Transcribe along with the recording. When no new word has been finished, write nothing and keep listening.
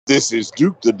This is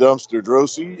Duke the Dumpster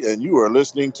Drosy, and you are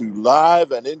listening to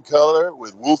Live and in Color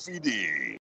with Wolfie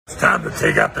D. It's time to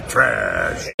take out the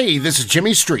trash. Hey, this is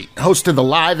Jimmy Street, host of the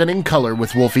Live and in Color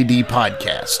with Wolfie D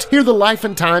podcast. Hear the life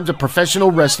and times of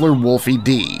professional wrestler Wolfie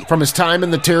D. From his time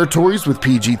in the territories with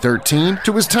PG-13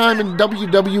 to his time in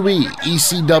WWE,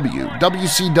 ECW,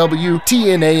 WCW,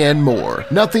 TNA, and more.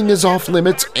 Nothing is off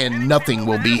limits and nothing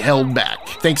will be held back.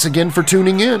 Thanks again for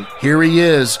tuning in. Here he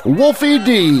is, Wolfie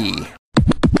D.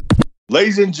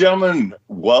 Ladies and gentlemen,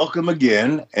 welcome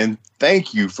again, and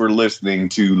thank you for listening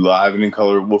to Live and in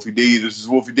Color with Wolfie D. This is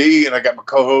Wolfie D, and I got my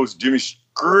co-host Jimmy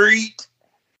Street.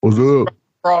 What's up?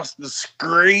 Across the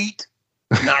street.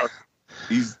 Not,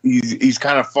 he's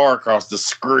kind of far across the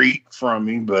street from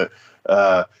me, but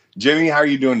Jimmy, how are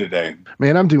you doing today?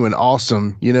 Man, I'm doing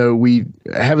awesome. You know, we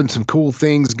having some cool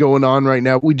things going on right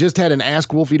now. We just had an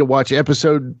Ask Wolfie to Watch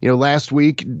episode, last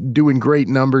week, doing great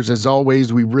numbers as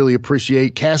always. We really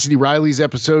appreciate Cassidy Riley's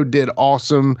episode did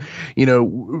awesome.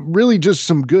 Really just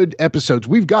some good episodes.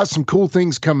 We've got some cool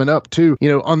things coming up too.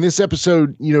 On this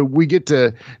episode, we get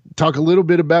to talk a little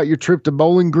bit about your trip to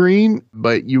Bowling Green,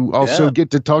 but you also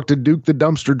get to talk to Duke the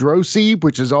Dumpster Drosy,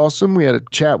 which is awesome. We had a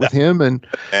chat with him, and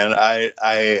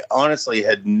I honestly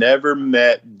had never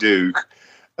met Duke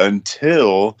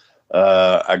until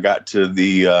I got to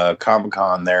the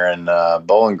Comic-Con there in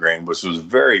Bowling Green, which was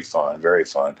very fun.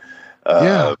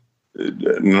 An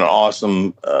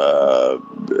awesome.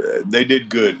 They did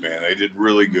good, man. They did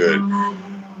really good.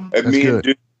 And me and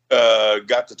Duke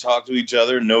got to talk to each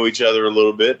other, know each other a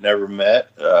little bit, never met.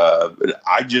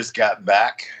 I just got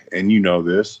back, and you know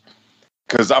this,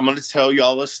 because I'm going to tell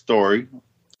y'all a story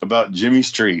about Jimmy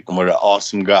Street and what an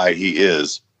awesome guy he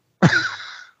is.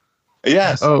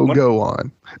 Yes. Oh, go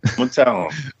on. I'm going to tell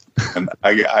him. And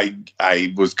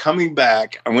I was coming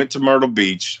back. I went to Myrtle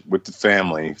Beach with the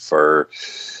family for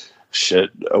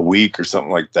a week or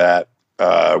something like that.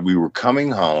 We were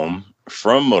coming home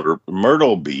from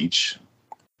Myrtle Beach,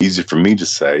 easy for me to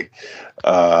say,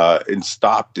 and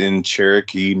stopped in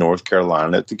Cherokee, North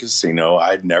Carolina at the casino.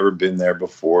 I'd never been there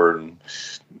before, and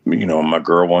my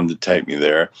girl wanted to take me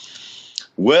there.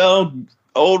 Well,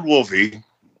 old Wolfie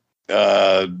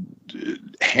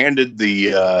handed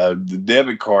the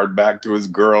debit card back to his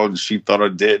girl, and she thought I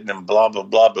did, and blah, blah,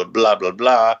 blah, blah, blah, blah,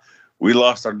 blah. We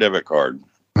lost our debit card.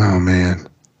 Oh, man.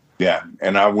 Yeah,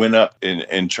 and I went up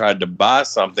and tried to buy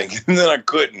something, and then I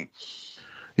couldn't.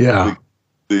 Yeah.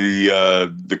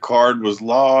 The card was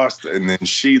lost, and then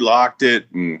she locked it,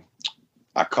 and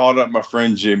I called up my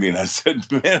friend Jimmy, and I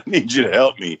said, man, I need you to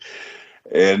help me.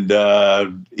 And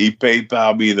he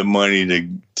PayPal me the money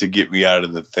to get me out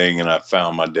of the thing, and I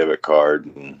found my debit card,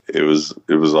 and it was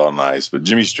all nice. But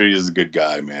Jimmy Street is a good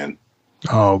guy, man.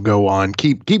 Oh, go on.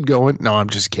 Keep going. No, I'm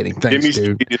just kidding. Thanks, Jimmy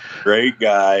dude. Street is a great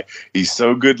guy. He's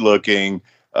so good looking.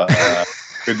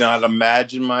 Could not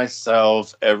imagine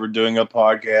myself ever doing a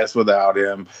podcast without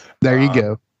him. There you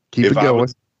go. Keep it going.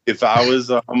 If I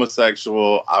was a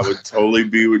homosexual, I would totally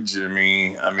be with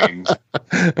Jimmy. I mean,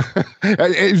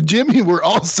 if Jimmy were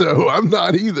also, I'm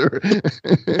not either.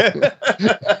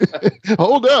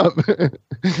 Hold up.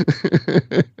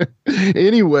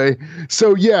 Anyway,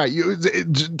 so yeah,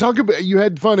 you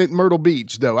had fun at Myrtle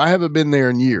Beach, though. I haven't been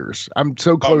there in years. I'm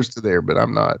so close to there, but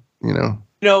I'm not,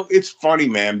 it's funny,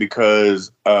 man,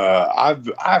 because I've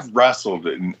wrestled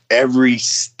in every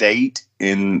state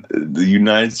in the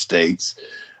United States.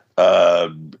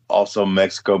 Also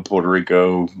Mexico, Puerto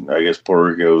Rico. I guess Puerto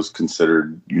Rico is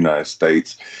considered United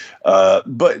States.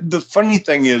 But the funny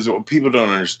thing is, what people don't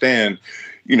understand,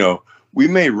 we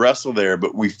may wrestle there,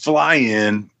 but we fly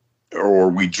in or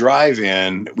we drive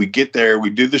in, we get there,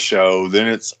 we do the show, then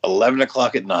it's 11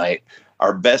 o'clock at night.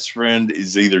 Our best friend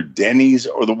is either Denny's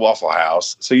or the Waffle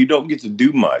House, so you don't get to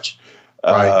do much.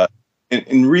 Right.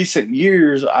 In recent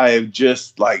years, I have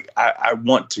just I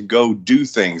want to go do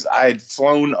things. I had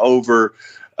flown over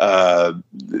the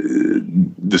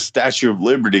Statue of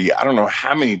Liberty, I don't know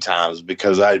how many times,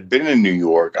 because I had been in New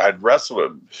York. I'd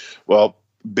wrestled,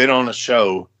 been on a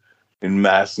show in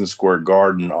Madison Square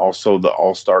Garden, also the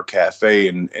All-Star Cafe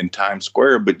in Times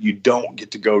Square, but you don't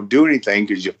get to go do anything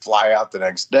because you fly out the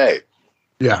next day.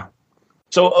 Yeah.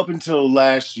 So up until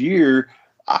last year,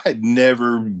 I had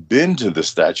never been to the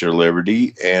Statue of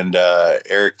Liberty, and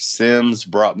Eric Sims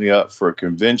brought me up for a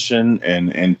convention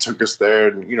and took us there.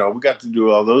 And, we got to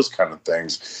do all those kind of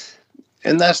things.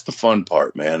 And that's the fun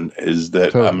part, man, is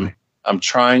that totally. I'm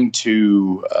trying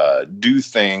to do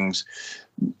things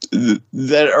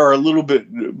that are a little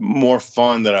bit more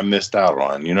fun that I missed out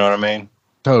on. You know what I mean?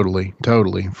 Totally,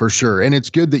 for sure. And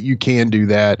it's good that you can do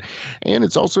that. And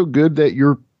it's also good that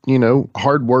your,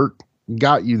 hard work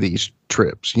got you these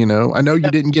trips. You know, I know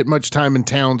you didn't get much time in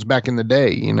towns back in the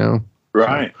day, you know.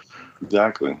 Right.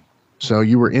 Exactly. So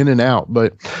you were in and out.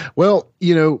 But, well,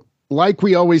 you know, like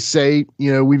we always say,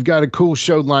 you know, we've got a cool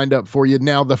show lined up for you.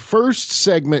 Now, the first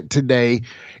segment today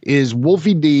is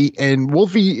Wolfie D, and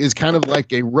Wolfie is kind of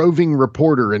like a roving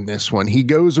reporter in this one. He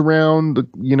goes around,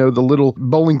 you know, the little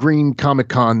Bowling Green Comic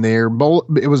Con there.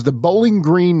 It was the Bowling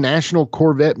Green National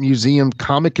Corvette Museum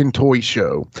Comic and Toy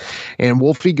Show. And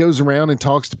Wolfie goes around and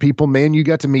talks to people. Man, you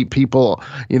got to meet people,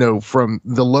 you know, from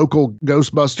the local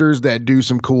Ghostbusters that do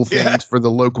some cool things for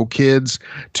the local kids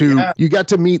to you got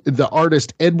to meet the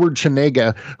artist Edward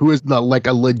Chenega, who is like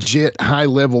a legit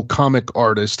high-level comic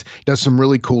artist. Does some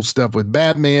really cool stuff with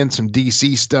Batman, some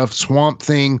DC stuff, Swamp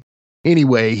Thing.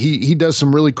 Anyway, he does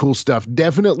some really cool stuff.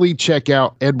 Definitely check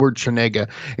out Edward Chenega.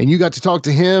 And you got to talk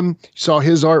to him, saw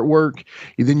his artwork.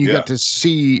 Then you got to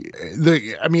see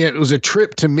it was a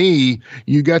trip to me.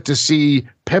 You got to see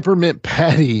Peppermint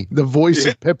Patty, the voice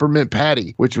of Peppermint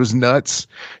Patty, which was nuts.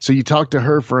 So you talked to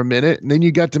her for a minute, and then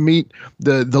you got to meet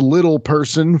the little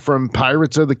person from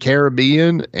Pirates of the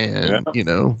Caribbean. And, you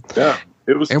know,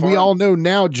 it was and fun. We all know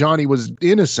now Johnny was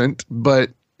innocent, but,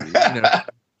 you know,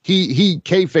 he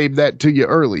kayfabed that to you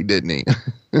early, didn't he?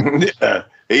 Yeah,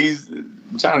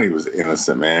 Johnny was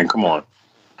innocent, man. Come on.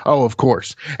 Oh, of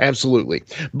course. Absolutely.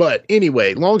 But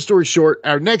anyway, long story short,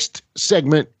 our next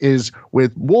segment is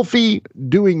with Wolfie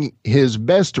doing his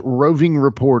best roving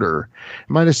reporter.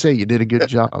 Might I say you did a good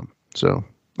job. So,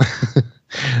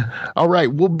 all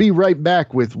right, we'll be right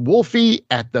back with Wolfie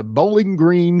at the Bowling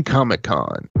Green Comic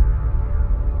Con.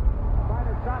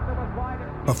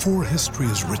 Before history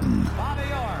is written,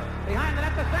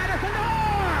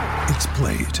 it's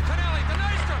played.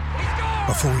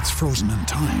 Before it's frozen in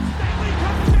time,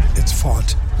 it's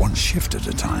fought one shift at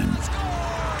a time.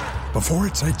 Before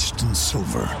it's etched in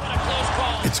silver,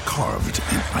 it's carved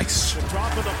in ice.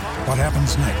 What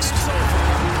happens next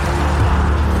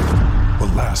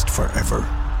will last forever.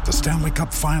 The Stanley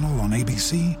Cup Final on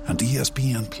ABC and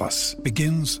ESPN Plus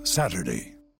begins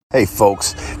Saturday. Hey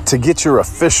folks, to get your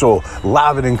official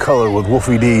Live It in Color with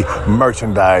Wolfie D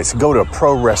merchandise, go to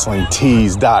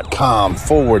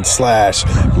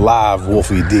ProWrestlingTees.com/Live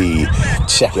Wolfie D.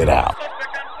 Check it out.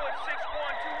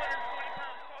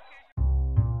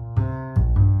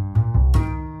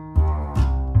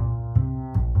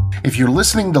 If you're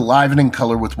listening to Live and in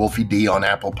Color with Wolfie D on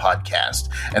Apple Podcast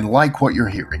and like what you're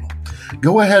hearing,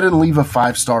 go ahead and leave a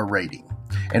 5-star rating.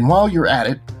 And while you're at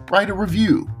it, write a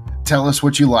review. Tell us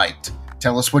what you liked.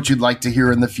 Tell us what you'd like to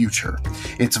hear in the future.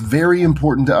 It's very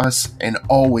important to us and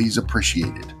always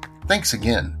appreciated. Thanks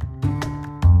again.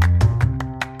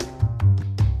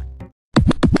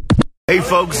 Hey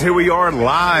folks, here we are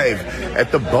live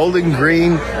at the Bowling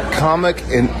Green Comic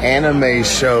and Anime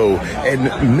Show.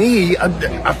 And me,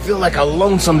 I feel like a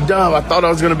lonesome dove. I thought I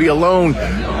was going to be alone.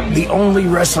 The only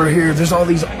wrestler here, there's all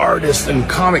these artists and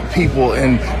comic people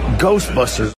and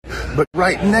Ghostbusters. But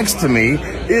right next to me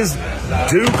is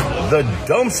Duke the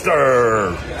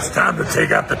Dumpster. It's time to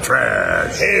take out the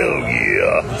trash. Hell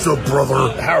yeah. What's up,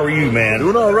 brother? How are you, man?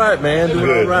 Doing all right, man. Doing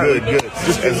all right. Good.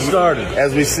 Just getting started.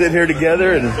 As we sit here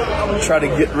together and try to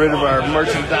get rid of our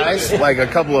merchandise, like a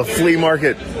couple of flea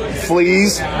market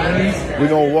fleas, we're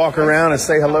going to walk around and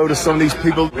say hello to some of these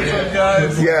people.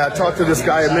 Yeah, I talked to this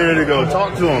guy a minute ago.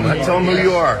 Talk to him. Tell him who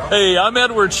you are. Hey, I'm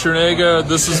Edward Chenega.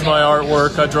 This is my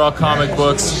artwork. I draw comic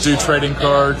books, do trading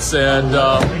cards, and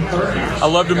I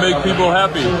love to make people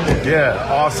happy. Yeah,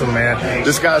 awesome, man.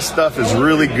 This guy's stuff is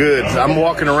really good. I'm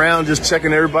walking around just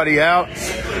checking everybody out.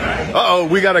 Uh-oh,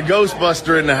 we got a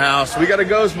Ghostbuster in the house. We got a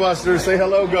Ghostbuster. Say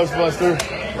hello, Ghostbuster.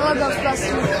 Hello,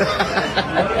 Ghostbuster.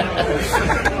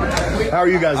 How are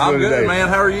you guys doing I'm good, today? man.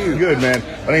 How are you? Good, man.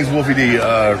 My name's Wolfie D,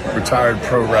 retired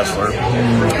pro wrestler.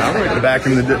 Back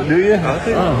in the day. Do you?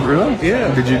 Oh, really?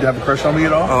 Yeah. Did you have a crush on me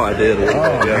at all? Oh, I did.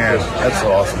 Oh, man. That's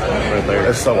so awesome. Right there.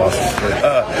 That's so awesome.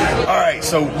 All right,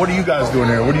 so what are you guys doing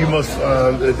here? What are you most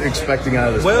expecting out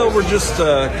of this Well, place? we're just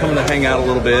coming to hang out a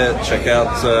little bit, check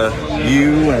out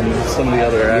you and some of the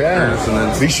other actors. And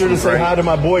then be sure to say hi to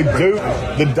my boy Duke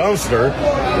the Dumpster.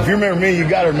 If you remember me, you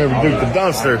got to remember Duke the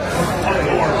Dumpster.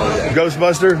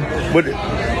 Ghostbuster? What?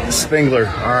 Spengler.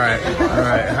 All right.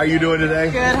 How you doing today?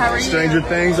 Good, how are you? Stranger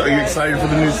Things. Are you excited for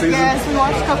the new season? Yes, we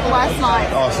watched a couple last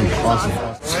night. Awesome.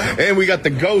 And we got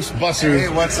the Ghostbusters. Hey,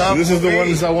 what's up? This is the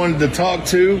ones I wanted to talk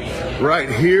to right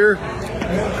here.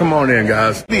 Come on in,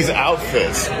 guys. These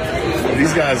outfits.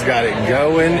 These guys got it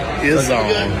going. Is on.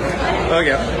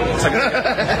 Okay.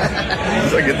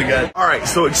 So I get the guy. All right,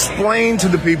 so explain to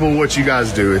the people what you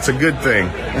guys do. It's a good thing.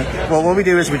 Well, what we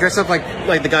do is we dress up like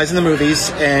the guys in the movies,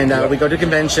 and we go to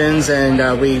conventions,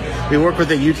 and we work with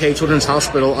the UK Children's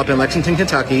Hospital up in Lexington,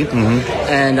 Kentucky,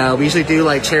 and we usually do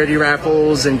like charity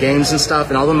raffles and games and stuff,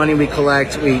 and all the money we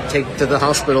collect we take to the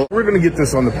hospital. We're going to get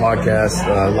this on the podcast,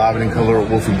 Live and in Color with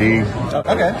Wolfie D.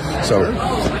 Okay. So,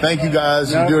 thank you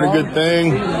guys. You're doing a good thing.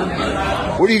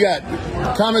 What do you got?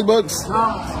 Comic books?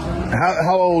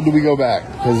 How old do we go back?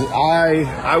 Because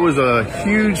I was a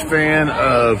huge fan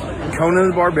of Conan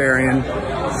the Barbarian,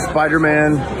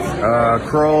 Spider-Man,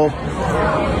 Krull.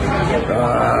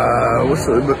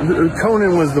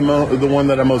 Conan was the one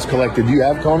that I most collected. Do you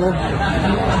have Conan?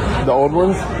 The old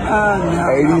ones? No.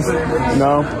 80s?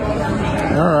 No?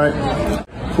 All right.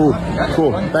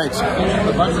 Cool. Thanks.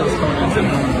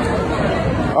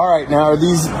 All right, now are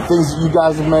these things that you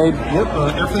guys have made? Yep,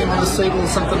 everything on this table is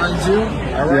something I do.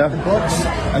 I write the books,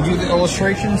 I do the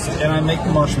illustrations, and I make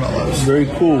the marshmallows. Very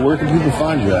cool. Where can people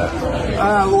find you at?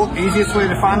 Well, the easiest way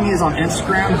to find me is on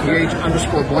Instagram,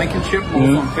 BH_Blankenship,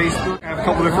 both on Facebook. I have a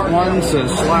couple different ones,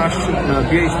 slash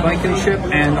BH Blankenship,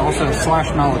 and also slash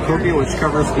Malacopia, which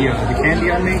covers the candy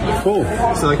I make. Cool.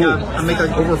 So I make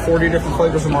like over 40 different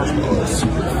flavors of marshmallows.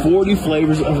 40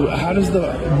 flavors of, how does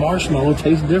the marshmallow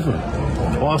taste different?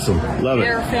 Awesome. Love it.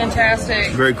 They're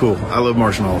fantastic. Very cool. I love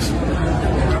marshmallows.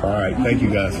 All right. Thank you,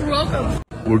 guys. You're welcome.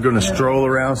 We're going to stroll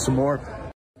around some more.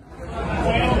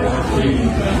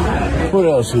 What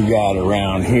else we got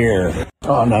around here?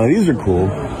 Oh, no, these are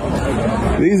cool.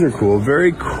 These are cool.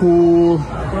 Very cool.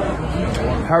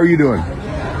 How are you doing?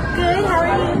 Good, how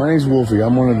are you? My name's Wolfie.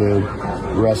 I'm one of the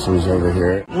wrestlers over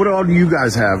here. What all do you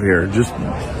guys have here?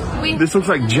 This looks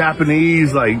like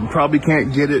Japanese, like probably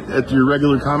can't get it at your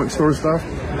regular comic store stuff.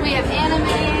 We have anime,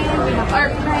 we have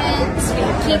art prints, we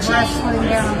have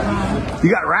keychains.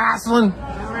 You got wrestling?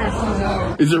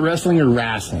 Is it wrestling or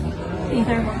wrestling?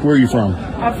 Either. Where are you from?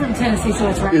 I'm from Tennessee, so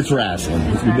it's wrestling. It's wrestling.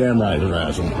 You're damn right it's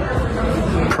wrestling.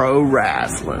 Pro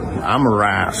wrestling. I'm a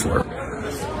wrestler.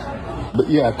 But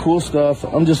yeah, cool stuff.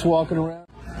 I'm just walking around.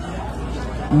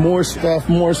 More stuff.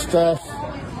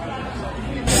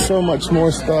 So much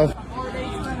more stuff.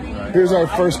 Here's our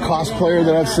first cosplayer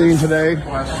that I've seen today.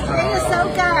 You're so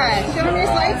good. Show him your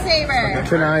lightsaber.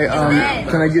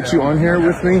 Can I get you on here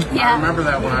with me? Yeah. I remember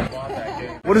that when I bought that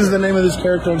game. What is the name of this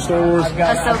character in Star Wars?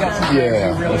 Ahsoka.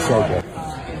 Yeah, Ahsoka.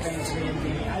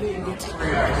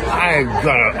 I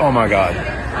gotta, oh my God.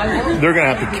 They're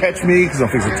gonna have to catch me because I'm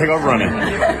fixing to take off running.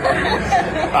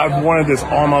 I've wanted this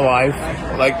all my life.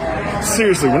 Like,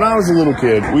 seriously, when I was a little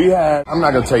kid, I'm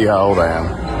not gonna tell you how old I am,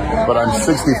 but I'm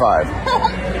 65.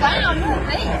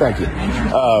 Thank you.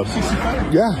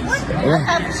 Yeah.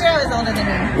 Half the show is older than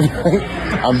you.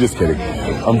 I'm just kidding.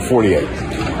 I'm 48.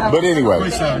 But anyway.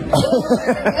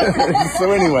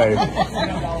 So anyway,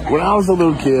 when I was a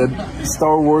little kid,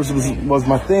 Star Wars was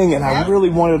my thing, and I really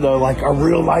wanted a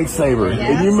real lightsaber.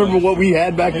 And you remember what we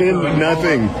had back then?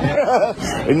 Nothing.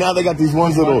 And now they got these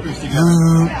ones that'll,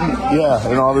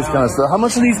 and all this kind of stuff. How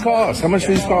much do these cost? We got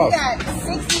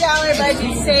 $60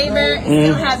 budget saber. It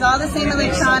still has all the same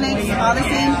electronics, all the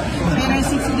same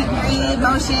 360-degree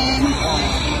motion.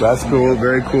 That's cool.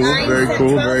 Very cool. Very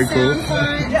cool. Very cool.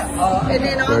 And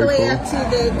then all the way up to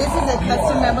this is a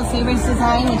custom Rebel Sabers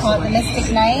design. We call it the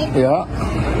Mystic Knight. Yeah.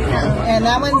 And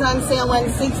that one's on sale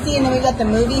 $160. And then we got the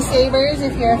movie sabers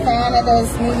if you're a fan of those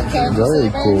movie character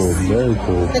sabers. Very cool. Very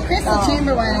cool. The Crystal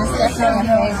Chamber one is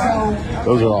definitely a favorite.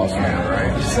 Those are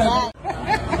awesome.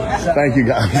 Thank you,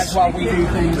 guys. That's why we do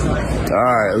things like that. All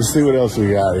right, let's see what else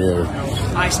we got here.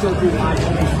 I still do my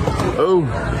job. Oh,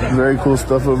 very cool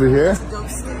stuff over here.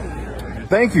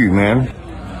 Thank you, man.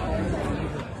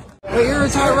 Hey, you're a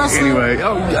retired wrestler. Anyway,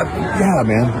 yeah,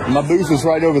 man. My booth is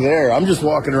right over there. I'm just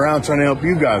walking around trying to help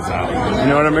you guys out. You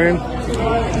know what I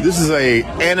mean? This is a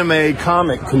anime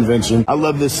comic convention. I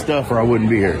love this stuff or I wouldn't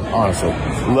be here, honestly.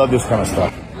 Love this kind of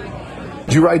stuff.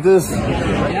 Did you write this?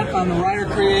 Yep, I'm the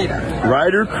writer-creator.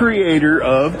 Writer-creator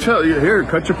of... Here,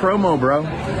 cut your promo, bro.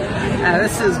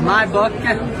 This is my book,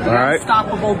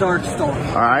 Unstoppable Dark Storm.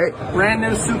 All right. Brand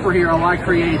new superhero I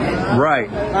created. Right.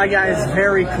 My guy is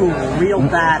very cool, real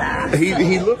badass.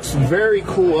 He looks very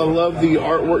cool. I love the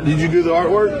artwork. Did you do the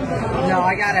artwork? No,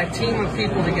 I got a team of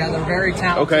people together, very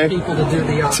talented people to do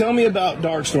the art. Tell me about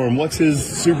Darkstorm. What's his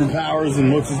superpowers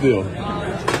and what's his deal?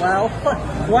 Well,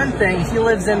 one thing, he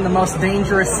lives in the most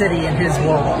dangerous city in his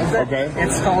world. Okay.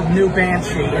 It's called New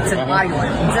Banshee. It's an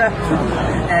island.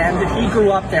 And he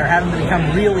grew up there, having to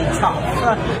become really tough.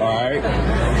 All right.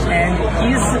 And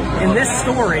he's in this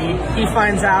story, he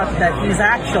finds out that he's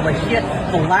actually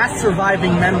the last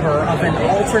surviving member of an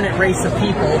alternate race of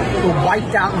people who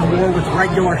wiped out in war with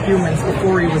regular humans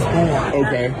before he was born.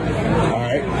 Okay. All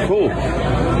right. Cool.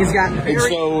 He's got And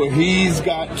so he's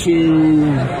got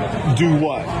to do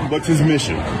what? What's his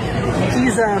mission?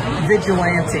 He's a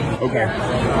vigilante. Okay.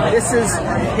 This is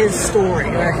his story.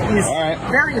 He's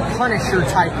very Punisher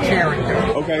type character.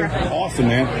 Okay. Awesome,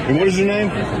 man. And what is your name?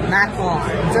 Matt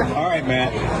Bond. All right,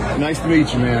 Matt. Nice to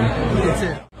meet you, man. That's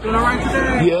it. Doing all right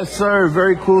today? Yes, sir.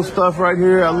 Very cool stuff right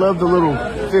here. I love the little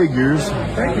figures.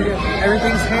 Thank you.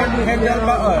 Everything's hand done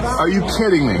by us. Are you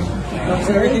kidding me?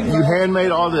 You handmade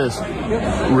all this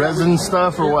resin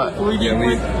stuff or what? 3D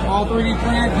print, all 3D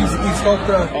print. We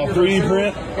sculpt all 3D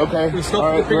print. Okay. We sculpt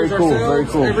all right. the figures Very cool. ourselves, Very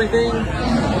cool. Everything.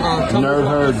 Nerd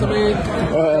Herd.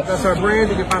 That's our brand.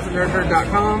 You can find it at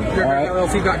nerdherd.com,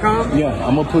 nerdherdllc.com. Yeah,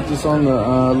 I'm gonna put this on the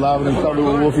Live and Cover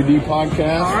with Wolfie D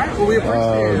podcast. All right. Well, we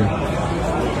appreciate it.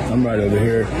 I'm right over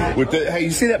here with the. Hey,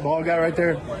 you see that bald guy right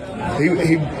there?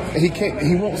 He can't.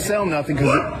 He won't sell nothing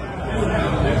because.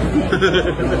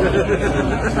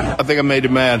 I think I made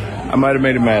him mad. I might have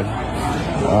made him mad.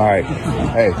 All right.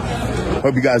 Hey,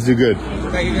 hope you guys do good.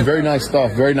 Very nice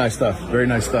stuff. Very nice stuff. Very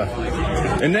nice stuff.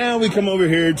 And now we come over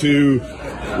here to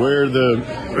where's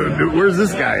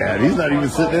this guy at? He's not even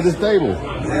sitting at his table.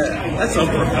 That's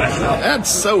unprofessional. That's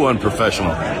so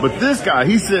unprofessional. But this guy,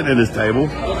 he's sitting at his table.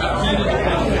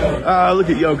 Look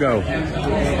at Yoko.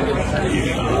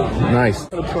 Nice.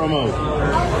 What a promo.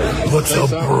 What's up,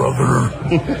 brother?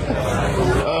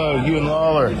 Oh, you and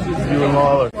Lawler.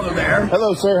 Hello there.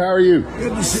 Hello, sir. How are you?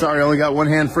 Good to see Sorry, I only got one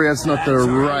hand free. That's not the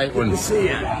right one. Good to see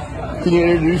you. Can you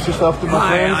introduce yourself to my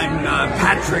friends? Hi, I'm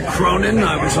Patrick Cronin.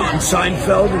 I was on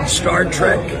Seinfeld and Star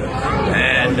Trek.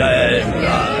 And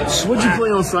what'd you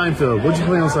play on Seinfeld?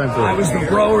 I was the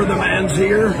bro or the man's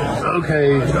ear.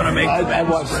 Okay. I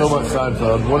watched so much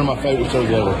Seinfeld. One of my favorite shows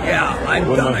ever. Yeah, I've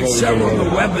done several of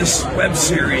the web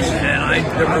series, and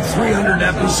there were 300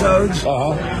 episodes.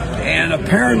 And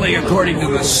apparently, according to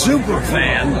the super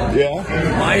fan,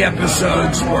 my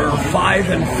episodes were 5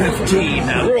 and 15.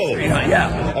 Really? Yeah.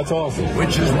 That's awesome.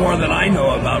 Which is more than I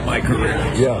know about my career.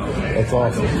 Yeah, that's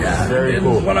awesome. Yeah. Very and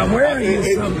cool. What I'm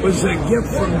wearing was a gift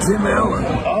from Tim Allen.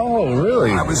 Oh,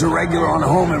 really? I was a regular on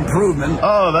Home Improvement.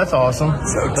 Oh, that's awesome.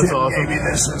 So that's awesome. Gave me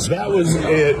this. That was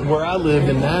it. Where I lived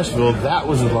in Nashville, that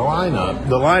was the lineup.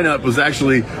 The lineup was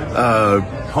actually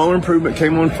Home Improvement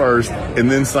came on first, and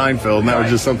then Seinfeld, and that was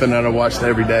just something that I watched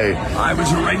every day. I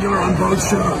was a regular on both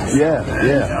shows. Yeah.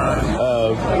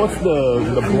 What's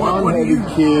the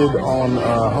blonde-headed kid on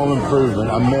Home Improvement?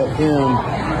 I met him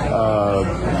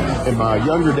in my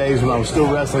younger days when I was still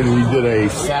wrestling. We did a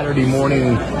Saturday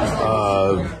morning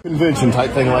convention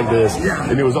type thing like this,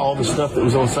 and it was all the stuff that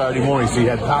was on Saturday morning. So you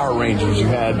had Power Rangers, you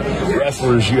had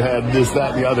wrestlers, you had this,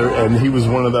 that, and the other, and he was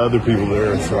one of the other people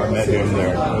there. So I met him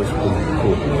there. That was pretty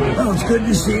cool. Well, it's good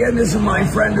to see you. This is my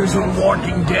friend who's on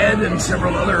Walking Dead and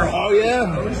several other. Oh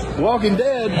yeah, Walking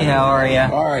Dead. Hey, how are you?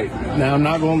 All right, now I'm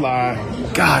not gonna lie.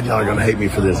 God, y'all are gonna hate me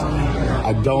for this.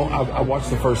 I watched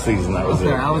the first season. That was it.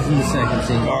 I was in the second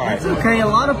season. All right. It's okay. A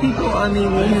lot of people, I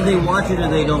mean, either they watch it or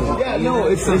they don't. Yeah, no,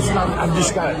 it's not. I've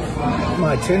just got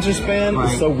my attention span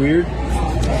is so weird,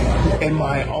 and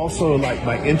my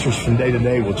interest from day to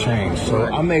day will change. So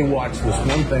I may watch this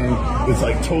one thing that's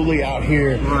like totally out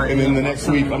here, and then the next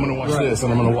week I'm going to watch this,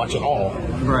 and I'm going to watch it all.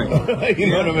 Right. You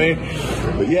know what I mean?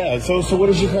 But yeah. So what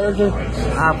is your character?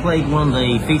 I played one of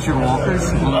the featured walkers.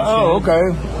 Oh, okay.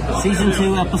 Season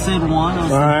 2, episode 1.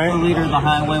 I was the leader of the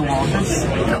Highway Walkers.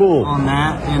 Cool. On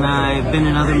that, and I've been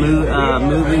in other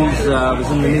movies. I was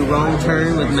in the new Wrong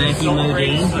Turn with Matthew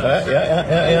Modine.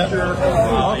 Yeah.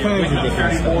 All kinds of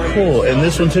different stuff. Cool. And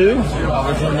this one too?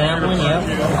 I was in that one.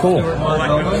 Yep. Cool.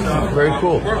 Very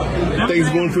cool. Things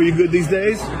going for you good these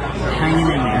days?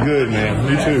 Hanging in there. Good, man.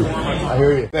 Me too. I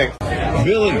hear you. Thanks.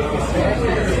 Billy,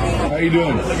 how you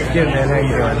doing? Good, man. How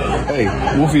you doing?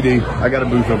 Hey, Wolfie D. I got a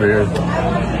booth over here.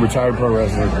 Retired pro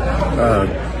wrestler.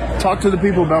 Talk to the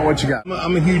people about what you got.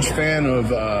 I'm a huge fan of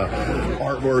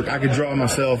artwork. I could draw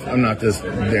myself. I'm not this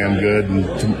damn good, and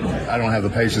I don't have the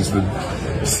patience to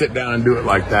sit down and do it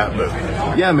like that. But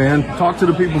yeah, man, talk to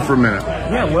the people for a minute.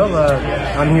 Yeah, well,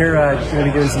 I'm here going to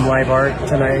be doing some live art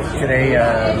today. You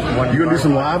going to do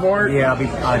some live art? Yeah, I'll be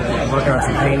working on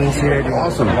some paintings here. Doing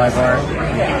awesome. Live art.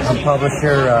 I'm a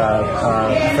publisher,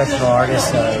 professional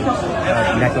artist,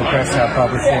 Necco Press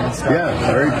Publishing stuff.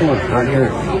 Yeah, very cool. Very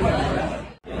cool.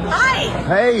 Hi.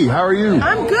 Hey, how are you?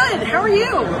 I'm good. How are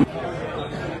you?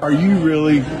 Are you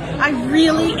really? I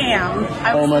really am.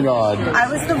 Oh my God.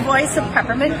 I was the voice of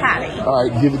Peppermint Patty. All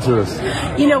right, give it to us.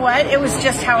 You know what? It was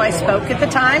just how I spoke at the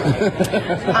time.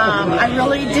 I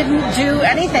really didn't do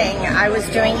anything. I was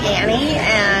doing Annie,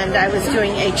 and I was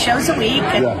doing 8 shows a week.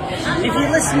 And if you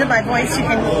listen to my voice, you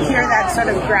can hear that sort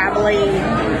of gravelly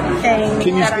thing.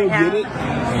 Can you that still I have. get it?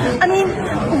 I mean,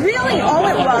 really, all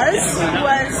it was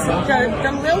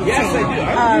the lilting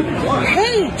of,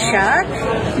 "Hey, Chuck."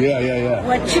 Yeah.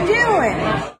 What you doing?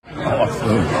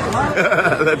 Awesome.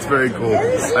 That's very cool.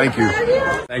 Thank you.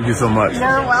 Thank you so much. You're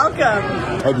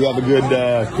welcome. Hope you have a good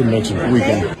convention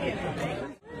weekend.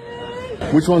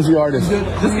 Which one's the artist? This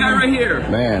guy right here.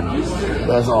 Man,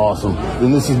 that's awesome.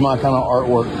 And this is my kind of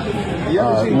artwork.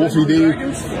 Wolfie D,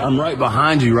 I'm right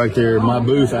behind you right there, my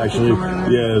booth actually.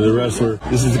 Yeah, the wrestler.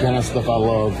 This is the kind of stuff I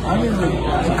love. I did the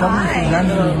cover for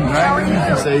Dungeons and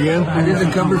Dragons. Say again? I did the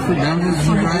cover for Dungeons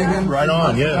and Dragons. Right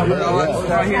on, yeah.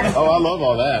 Oh, I love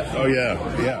all that. Oh, yeah.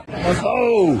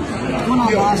 Oh!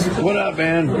 What up,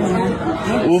 man?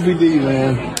 Wolfie D,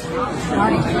 man.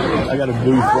 I got a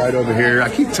booth right over here. I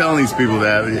keep telling these people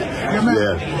that.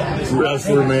 Yeah.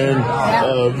 Wrestler, man.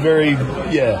 I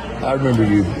remember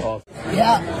you. Awesome.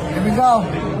 Yeah, here we go.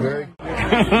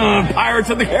 Pirates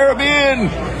of the Caribbean.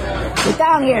 Get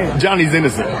down here. Johnny's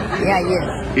innocent. Yeah, he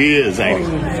is. He is,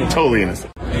 ain't he? Totally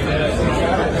innocent.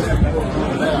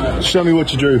 Show me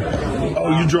what you drew.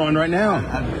 Oh, you're drawing right now.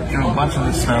 I drew a bunch of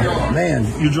this stuff. Man,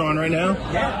 you're drawing right now?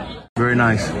 Very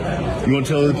nice. You want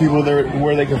to tell the people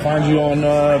where they can find you on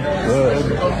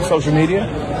social media?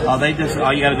 All you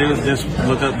got to do is just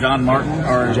look up John Martin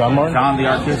or John the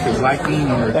Artistic Liking.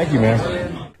 Thank you, man.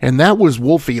 And that was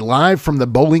Wolfie live from the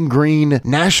Bowling Green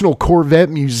National Corvette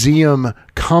Museum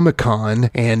Comic-Con,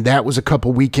 and that was a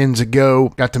couple weekends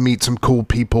ago. Got to meet some cool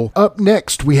people. Up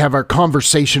next, we have our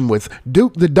conversation with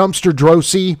Duke the Dumpster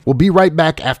Droese. We'll be right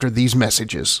back after these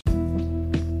messages.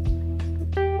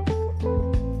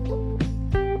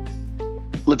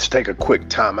 Let's take a quick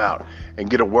time out and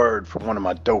get a word from one of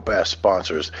my dope-ass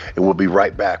sponsors, and we'll be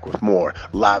right back with more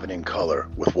Live and in Color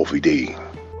with Wolfie D.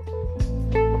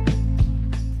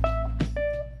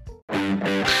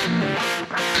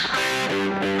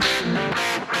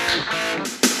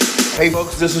 Hey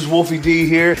folks, this is Wolfie D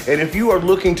here, and if you are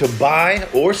looking to buy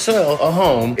or sell a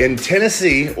home in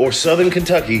Tennessee or Southern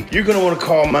Kentucky, you're going to want to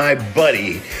call my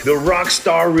buddy, the rock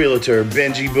star realtor,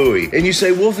 Benji Bowie. And you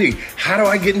say, Wolfie, how do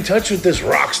I get in touch with this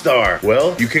rock star?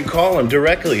 Well, you can call him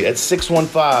directly at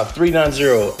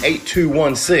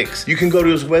 615-390-8216. You can go to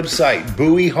his website,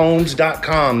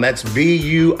 bowiehomes.com. That's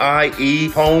B-U-I-E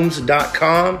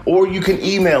homes.com. Or you can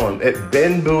email him at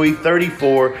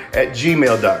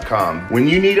benbowie34@gmail.com. When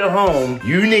you need a home,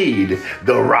 you need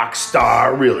the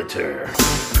Rockstar Realtor.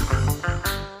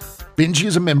 Benji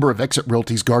is a member of Exit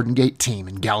Realty's Garden Gate team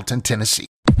in Gallatin, Tennessee.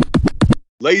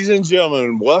 Ladies and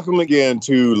gentlemen, welcome again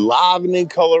to Live and in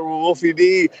Color with Wolfie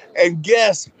D. And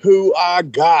guess who I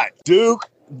got? Duke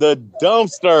the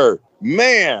Dumpster.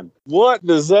 Man, what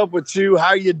is up with you?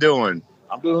 How you doing?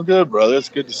 I'm doing good, brother. It's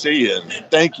good to see you. And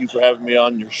thank you for having me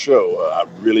on your show. I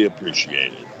really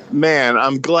appreciate it. Man,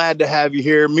 I'm glad to have you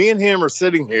here. Me and him are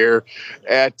sitting here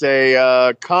at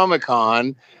a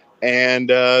Comic-Con, and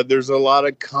there's a lot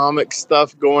of comic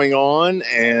stuff going on,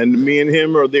 and me and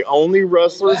him are the only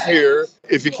wrestlers here.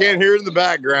 If you can't hear in the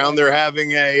background, they're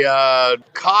having a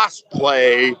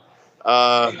cosplay,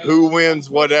 who wins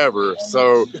whatever.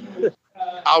 So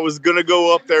I was going to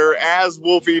go up there as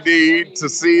Wolfie D to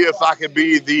see if I could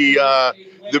be the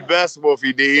best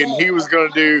Wolfie D, and he was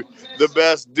going to do the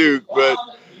best Duke, but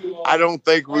I don't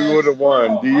think we would have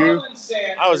won. Do you?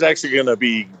 I was actually going to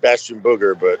be Bastion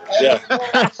Booger, but yeah.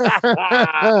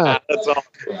 That's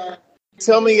awesome.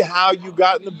 Tell me how you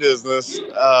got in the business,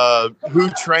 who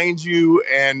trained you,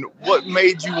 and what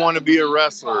made you want to be a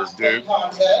wrestler, dude?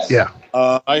 Yeah.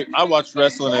 I watched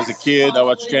wrestling as a kid. I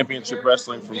watched championship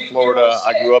wrestling from Florida.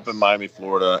 I grew up in Miami,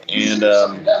 Florida. And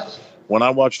when I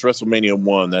watched WrestleMania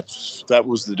 1, that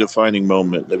was the defining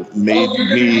moment that made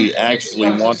me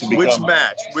actually want to become...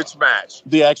 Which match?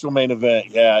 The actual main event,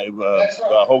 yeah.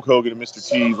 Hulk Hogan and Mr.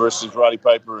 T versus Roddy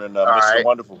Piper and Mr.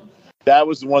 Wonderful. That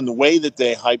was the one. The way that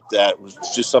they hyped that was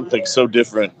just something so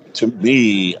different to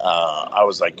me. I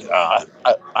was like, I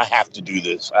have to do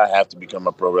this. I have to become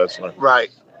a pro wrestler.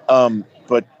 Right.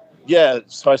 But yeah,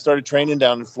 so I started training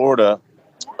down in Florida.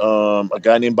 A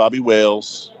guy named Bobby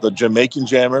Wales, the Jamaican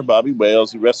Jammer, Bobby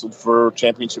Wales. He wrestled for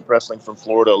Championship Wrestling from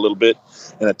Florida a little bit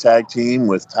in a tag team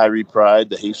with Tyree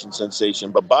Pride, the Haitian sensation.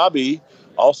 But Bobby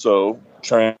also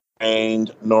trained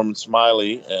Norman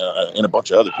Smiley and a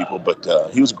bunch of other people, but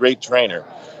he was a great trainer.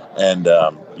 And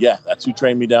that's who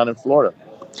trained me down in Florida.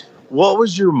 What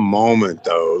was your moment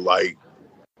though? Like,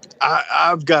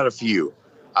 I've got a few.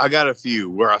 I got a few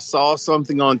where I saw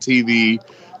something on TV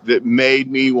that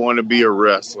made me want to be a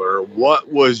wrestler.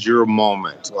 What was your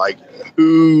moment? Like,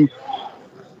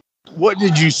 what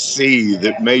did you see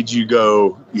that made you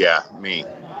go, yeah, me?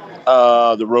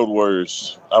 The Road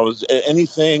Warriors.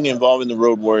 Anything involving the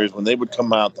Road Warriors, when they would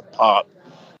come out, the pop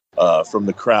from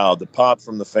the crowd, the pop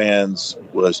from the fans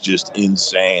was just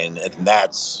insane. And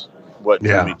that's what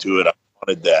drew me to it. I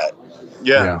wanted that.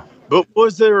 Yeah. But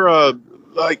was there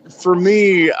for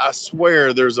me, I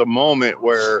swear there's a moment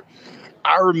where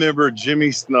I remember Jimmy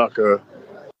Snuka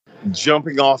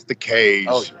jumping off the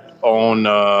cage on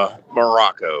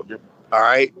Morocco. All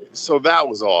right. So that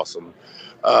was awesome.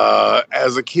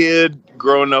 As a kid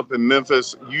growing up in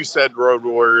Memphis, you said Road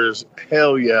Warriors.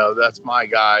 Hell yeah, that's my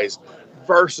guys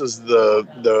versus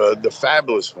the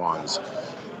fabulous ones.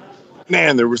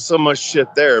 Man, there was so much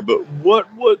shit there. But what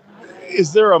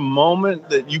is there a moment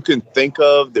that you can think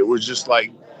of that was just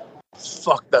like,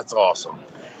 fuck, that's awesome?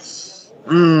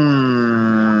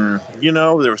 There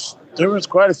was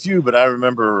quite a few, but I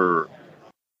remember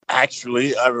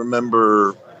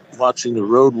watching the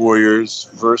Road Warriors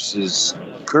versus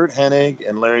Kurt Hennig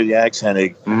and Larry the Axe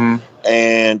Hennig. Mm-hmm.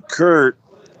 And Kurt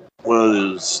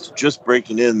was just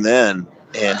breaking in then,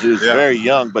 and he was very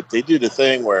young, but they did a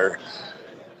thing where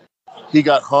he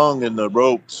got hung in the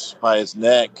ropes by his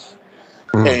neck,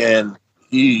 and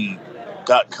he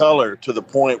got color to the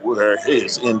point where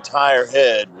his entire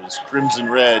head was crimson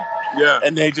red. Yeah.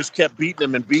 And they just kept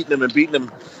beating him.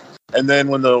 And then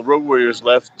when the Road Warriors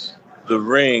left the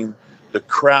ring, the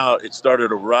crowd, it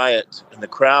started a riot, and the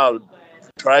crowd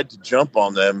tried to jump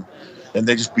on them, and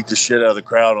they just beat the shit out of the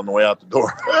crowd on the way out the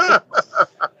door.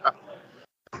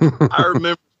 I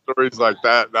remember stories like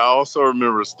that. And I also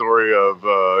remember a story of,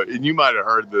 and you might have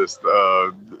heard this,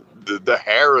 the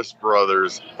Harris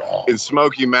brothers in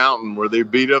Smoky Mountain, where they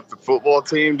beat up the football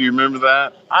team. Do you remember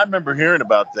that? I remember hearing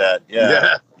about that.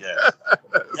 Yeah.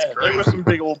 They were some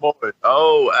big old boys.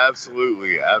 Oh,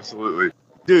 absolutely.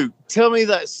 Dude, tell me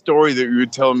that story that you were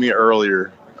telling me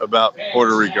earlier about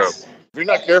Puerto Rico. If you're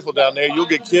not careful down there, you'll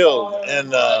get killed.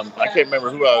 And I can't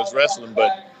remember who I was wrestling,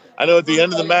 but I know at the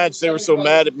end of the match, they were so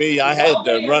mad at me, I had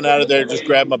to run out of there, just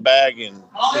grab my bag, and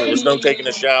there was no taking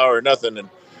a shower or nothing, and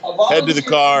head to the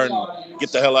car and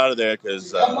get the hell out of there,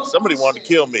 because somebody wanted to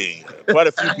kill me. Quite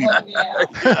a few people.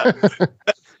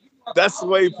 That's the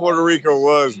way Puerto Rico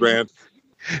was, man.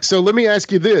 So let me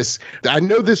ask you this. I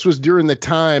know this was during the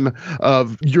time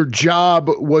of your job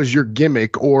was your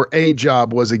gimmick, or a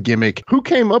job was a gimmick. Who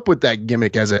came up with that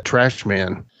gimmick as a trash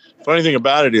man? Funny thing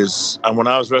about it is, when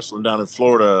I was wrestling down in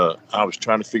Florida, I was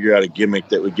trying to figure out a gimmick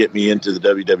that would get me into the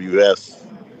WWF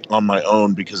on my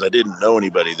own, because I didn't know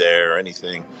anybody there or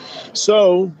anything.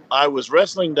 So I was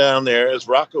wrestling down there as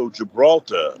Rocco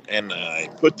Gibraltar, and I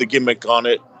put the gimmick on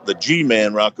it, the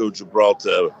G-Man Rocco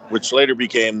Gibraltar, which later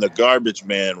became the Garbage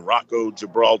Man Rocco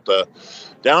Gibraltar,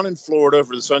 down in Florida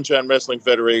for the Sunshine Wrestling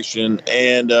Federation.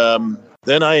 And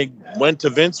then I went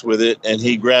to Vince with it, and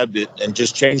he grabbed it and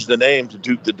just changed the name to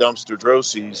Duke the Dumpster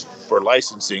Drosy for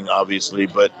licensing, obviously,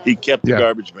 but he kept the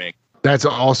Garbage Man. That's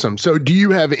awesome. So do you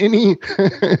have any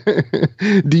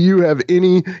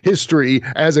history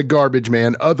as a garbage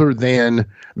man other than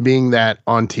being that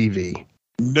on TV?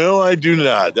 No, I do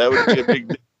not. That would be a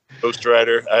big Ghost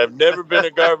Rider. I have never been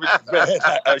a garbage man.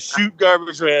 I shoot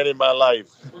garbage man in my life.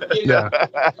 Yeah.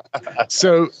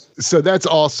 So that's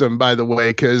awesome, by the way,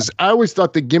 because I always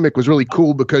thought the gimmick was really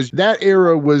cool, because that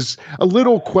era was a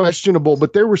little questionable,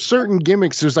 but there were certain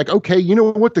gimmicks. There's like, okay, you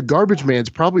know what? The garbage man's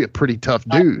probably a pretty tough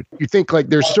dude. You think like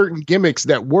there's certain gimmicks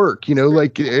that work,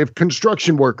 like if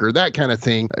construction worker, that kind of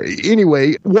thing.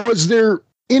 Anyway, was there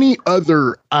any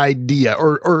other idea,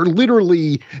 or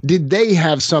literally did they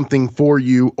have something for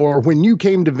you, or when you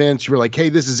came to Vince, you were like, hey,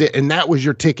 this is it, and that was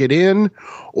your ticket in?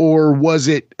 Or was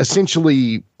it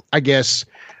essentially, I guess,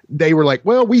 they were like,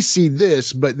 well, we see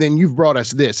this, but then you've brought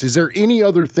us this? Is there any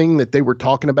other thing that they were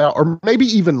talking about, or maybe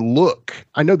even look?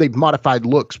 I know they've modified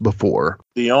looks before.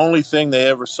 The only thing they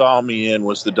ever saw me in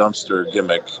was the dumpster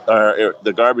gimmick, or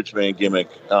the garbage man gimmick.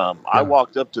 I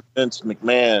walked up to Vince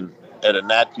McMahon at a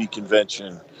NATPE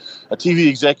convention, a TV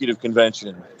executive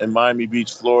convention in Miami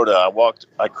Beach, Florida.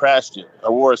 I crashed it. I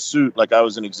wore a suit like I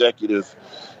was an executive,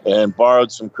 and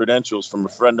borrowed some credentials from a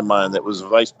friend of mine that was a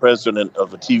vice president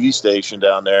of a TV station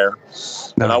down there.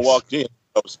 Nice. And I walked in.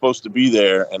 I was supposed to be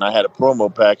there, and I had a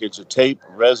promo package, a tape,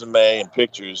 resume, and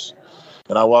pictures.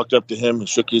 And I walked up to him and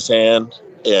shook his hand.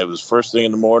 Yeah, it was first thing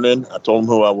in the morning. I told him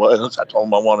who I was. I told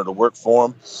him I wanted to work for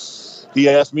him. He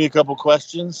asked me a couple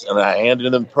questions, and I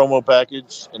handed him the promo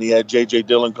package, and he had J.J.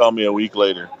 Dillon call me a week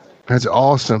later. That's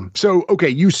awesome. So, okay,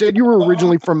 you said you were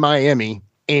originally from Miami,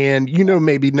 and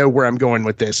maybe know where I'm going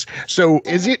with this. So,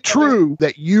 is it true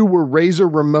that you were Razor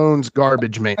Ramon's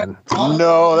garbage man?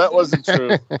 No, that wasn't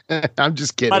true. I'm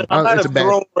just kidding. I might have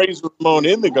thrown Razor Ramon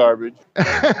in the garbage.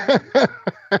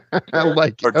 I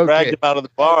like it. Or dragged him out of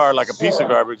the bar like a piece of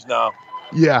garbage. No.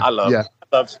 Yeah. I love it.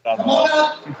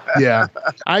 Yeah.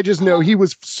 I just know he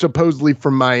was supposedly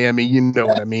from Miami. You know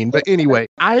what I mean? But anyway,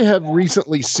 I have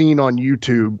recently seen on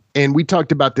YouTube, and we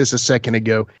talked about this a second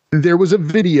ago. There was a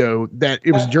video that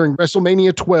it was during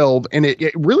WrestleMania 12, and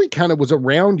it really kind of was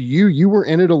around you. You were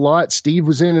in it a lot. Steve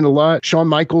was in it a lot. Shawn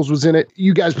Michaels was in it.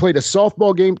 You guys played a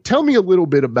softball game. Tell me a little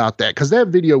bit about that, because that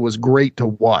video was great to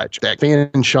watch, that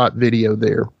fan shot video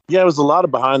there. Yeah, it was a lot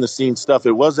of behind the scenes stuff.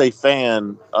 It was a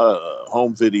fan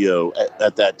home video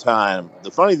at that time.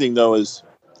 The funny thing, though, is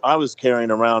I was carrying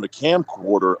around a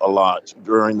camcorder a lot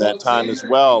during that time as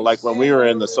well. Like when we were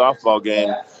in the softball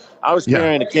game, I was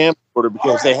carrying a camcorder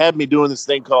because they had me doing this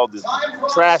thing called the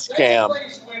trash cam.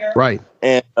 Right.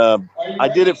 And I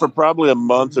did it for probably a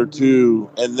month or two,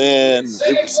 and then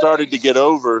it started to get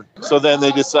over. So then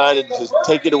they decided to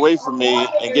take it away from me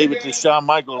and gave it to Shawn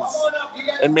Michaels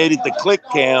and made it the click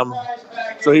cam.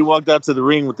 So he walked out to the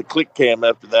ring with the click cam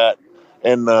after that,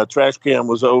 and trash cam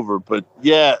was over. But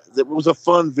yeah, it was a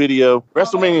fun video.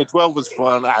 WrestleMania 12 was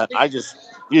fun. I just,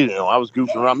 I was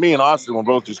goofing around. Me and Austin were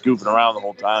both just goofing around the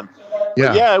whole time. Yeah.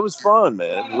 But yeah, it was fun,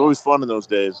 man. It was always fun in those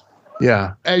days.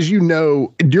 Yeah. As you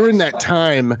know, during that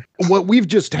time, what we've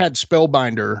just had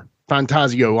Spellbinder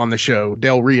Fantasio on the show,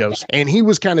 Del Rios, and he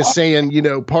was kind of saying,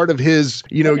 part of his,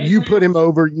 you put him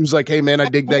over. He was like, hey, man, I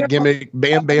dig that gimmick.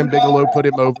 Bam Bam Bigelow put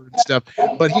him over and stuff.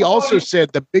 But he also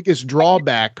said the biggest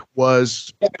drawback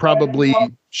was probably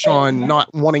Shawn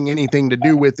not wanting anything to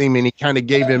do with him, and he kind of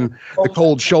gave him the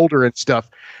cold shoulder and stuff.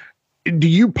 Do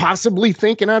you possibly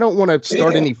think, and I don't want to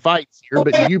start any fights here,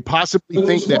 but do you possibly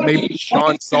think that maybe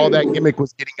Shawn saw that gimmick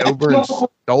was getting over and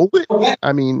stole it?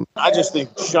 I mean, I just think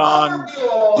Shawn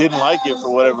didn't like it for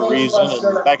whatever reason.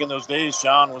 And back in those days,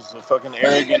 Shawn was a fucking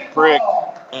arrogant prick.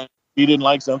 And he didn't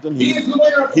like something. He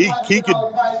could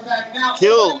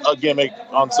kill a gimmick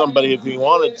on somebody if he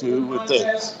wanted to with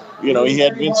it. He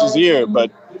had Vince's ear,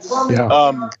 but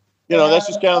that's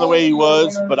just kind of the way he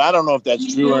was, but I don't know if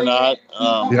that's true or not.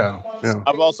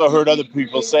 I've also heard other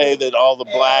people say that all the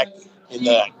black in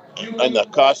the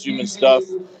costume and stuff,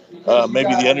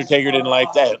 maybe the Undertaker didn't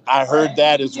like that. I heard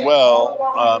that as well.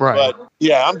 But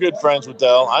yeah, I'm good friends with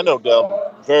Del. I know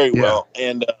Del very well,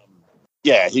 and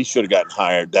he should have gotten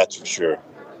hired. That's for sure.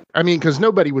 I mean, because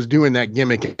nobody was doing that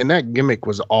gimmick, and that gimmick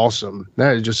was awesome.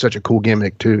 That is just such a cool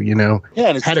gimmick, too, Yeah,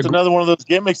 and it's just another one of those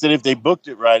gimmicks that if they booked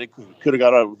it right, it could have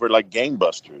got over like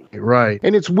gangbusters. Right.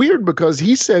 And it's weird because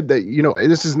he said that,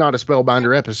 this is not a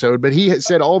Spellbinder episode, but he had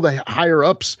said all the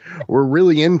higher-ups were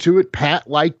really into it. Pat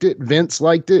liked it. Vince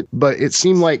liked it. But it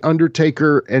seemed like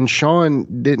Undertaker and Shawn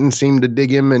didn't seem to dig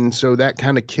him, and so that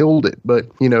kind of killed it. But,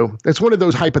 it's one of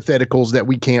those hypotheticals that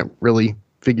we can't really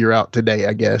figure out today,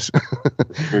 I guess.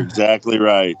 You're exactly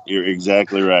right.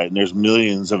 And there's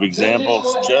millions of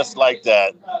examples just like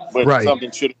that where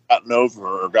something should have gotten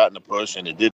over or gotten a push and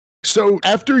it didn't. So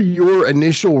after your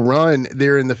initial run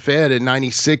there in the Fed in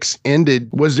 96 ended,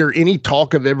 was there any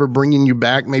talk of ever bringing you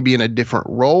back maybe in a different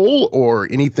role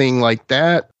or anything like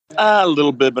that? A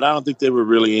little bit, but I don't think they were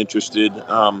really interested.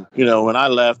 When I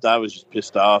left, I was just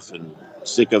pissed off and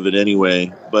sick of it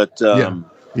anyway. But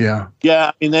Yeah.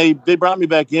 I mean, they brought me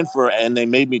back in and they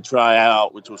made me try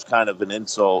out, which was kind of an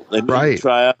insult. They made me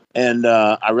try out, and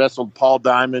I wrestled Paul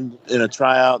Diamond in a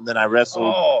tryout, and then I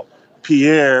wrestled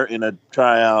Pierre in a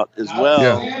tryout as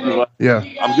well. Yeah.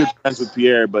 I'm good friends with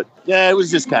Pierre, but it was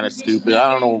just kind of stupid.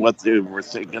 I don't know what they were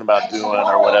thinking about doing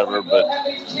or whatever, but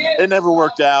it never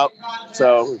worked out.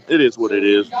 So it is what it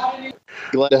is.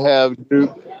 Glad to have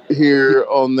Duke here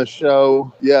on the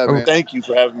show. Yeah, man. Thank you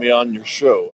for having me on your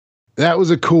show. That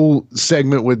was a cool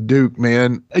segment with Duke,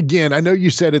 man. Again, I know you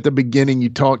said at the beginning you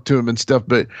talked to him and stuff,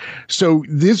 but so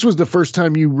this was the first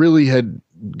time you really had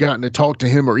gotten to talk to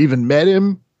him or even met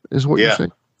him, is what you're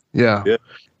saying?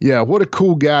 Yeah. What a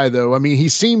cool guy, though. I mean, he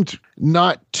seemed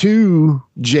not too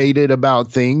jaded about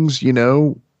things,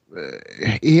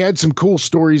 He had some cool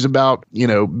stories about,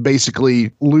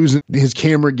 basically losing his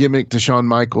camera gimmick to Shawn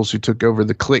Michaels, who took over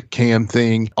the click cam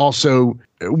thing. Also,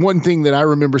 one thing that I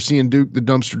remember seeing Duke the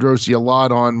Dumpster Drosy a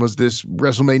lot on was this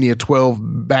WrestleMania 12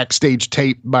 backstage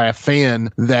tape by a fan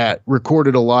that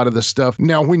recorded a lot of the stuff.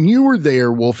 Now, when you were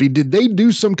there, Wolfie, did they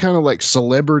do some kind of like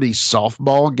celebrity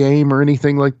softball game or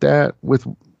anything like that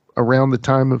around the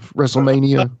time of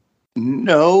WrestleMania?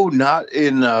 No, not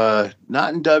in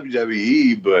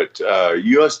WWE, but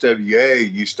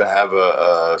USWA used to have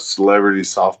a celebrity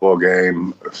softball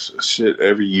game shit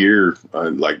every year.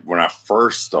 Like when I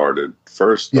first started,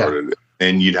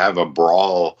 and you'd have a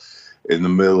brawl in the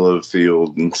middle of the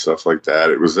field and stuff like that.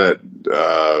 It was at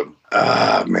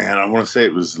man, I want to say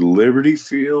it was Liberty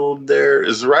Field there.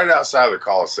 It's right outside of the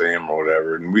Coliseum or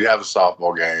whatever, and we'd have a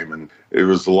softball game, and it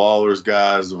was the Lawler's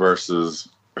guys versus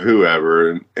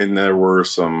whoever, and there were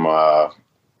some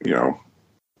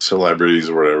celebrities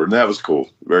or whatever, and that was cool.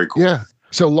 Very cool. Yeah.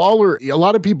 So Lawler, a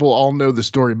lot of people all know the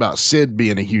story about Sid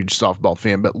being a huge softball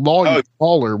fan, but Lawler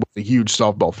was a huge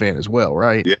softball fan as well,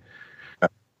 right? Yeah.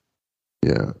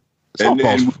 Yeah. And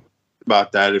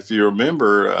about that, if you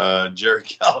remember, Jerry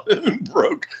Calhoun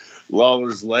broke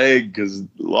Lawler's leg because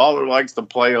Lawler likes to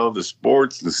play all the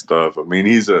sports and stuff. I mean,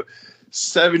 he's a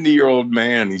 70-year-old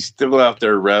man. He's still out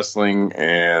there wrestling,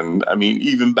 and I mean,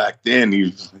 even back then, he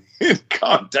was in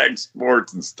contact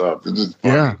sports and stuff. It's just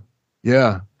funny.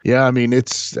 Yeah. I mean,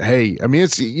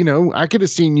 I could have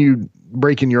seen you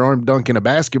breaking your arm dunking a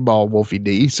basketball, Wolfie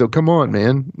D. So come on,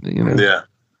 man. Yeah.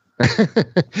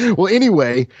 Well,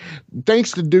 anyway,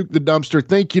 thanks to Duke the Dumpster.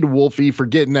 Thank you to Wolfie for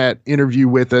getting that interview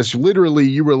with us. Literally,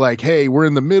 you were like, hey, we're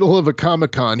in the middle of a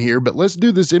Comic-Con here, but let's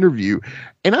do this interview.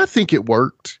 And I think it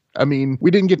worked. I mean, we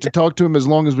didn't get to talk to him as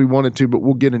long as we wanted to, but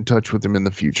we'll get in touch with him in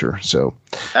the future. So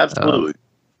Absolutely.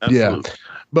 Yeah.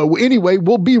 But anyway,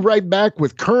 we'll be right back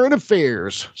with Current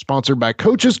Affairs, sponsored by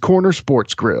Coach's Corner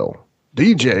Sports Grill.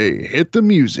 DJ, hit the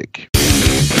music.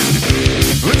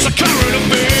 It's a current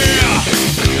affair.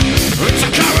 It's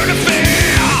a current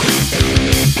affair.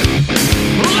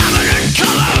 Love it in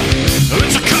color.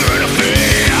 It's a current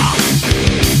affair.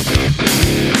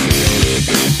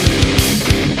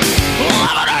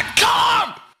 Love it in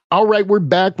color. All right, we're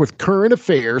back with Current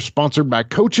Affairs, sponsored by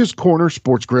Coach's Corner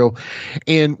Sports Grill.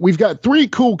 And we've got 3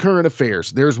 cool current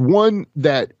affairs. There's one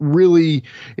that really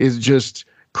is just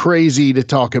crazy to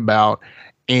talk about.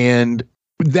 And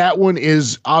that one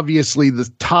is obviously the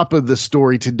top of the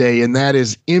story today, and that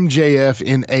is MJF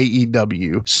in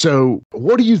AEW. So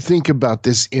what do you think about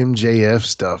this MJF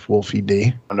stuff, Wolfie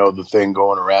D? I know the thing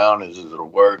going around is it a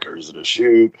work or is it a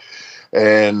shoot?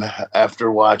 And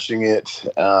after watching it,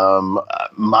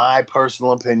 my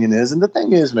personal opinion is, and the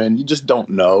thing is, man, you just don't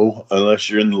know unless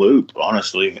you're in the loop,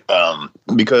 honestly,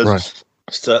 because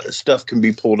stuff can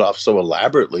be pulled off so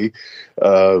elaborately.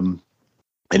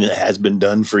 And it has been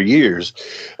done for years.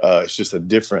 It's just a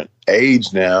different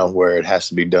age now where it has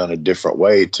to be done a different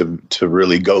way to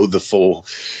really go the full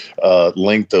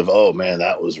length of, oh man,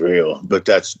 that was real. But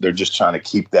they're just trying to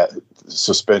keep that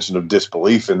suspension of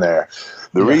disbelief in there.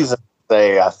 The reason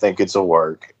I think it's a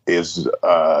work is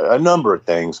a number of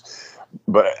things.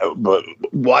 But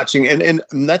watching, and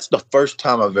that's the first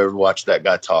time I've ever watched that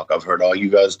guy talk. I've heard all you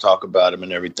guys talk about him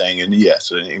and everything. And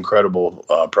yes, an incredible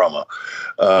promo.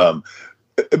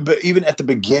 But even at the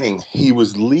beginning, he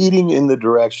was leading in the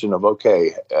direction of,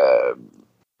 okay,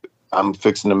 I'm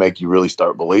fixing to make you really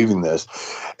start believing this.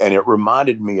 And it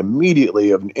reminded me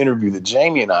immediately of an interview that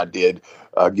Jamie and I did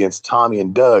against Tommy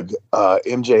and Doug.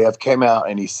 MJF came out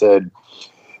and he said,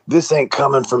 this ain't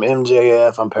coming from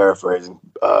MJF. I'm paraphrasing.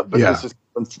 This is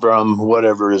from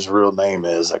whatever his real name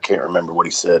is. I can't remember what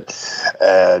he said.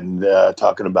 And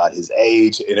talking about his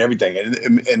age and everything.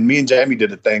 And me and Jamie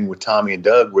did a thing with Tommy and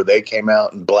Doug where they came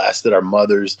out and blasted our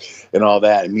mothers and all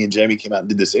that. And me and Jamie came out and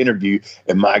did this interview.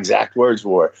 And my exact words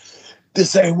were,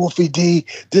 this ain't Wolfie D.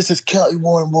 This is Kelly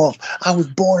Warren Wolf. I was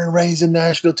born and raised in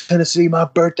Nashville, Tennessee. My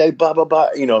birthday, blah, blah,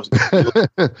 blah. You know,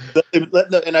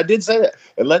 and I did say that.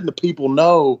 And letting the people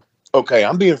know, okay,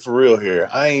 I'm being for real here.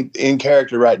 I ain't in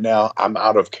character right now. I'm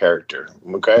out of character.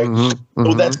 Okay.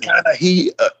 So that's kind of,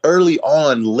 he early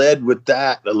on led with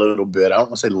that a little bit. I don't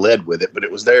want to say led with it, but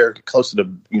it was there close to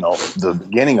the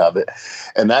beginning of it.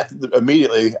 And that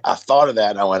immediately I thought of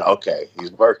that and I went, okay,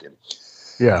 he's working.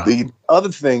 Yeah. The other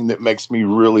thing that makes me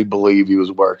really believe he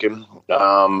was working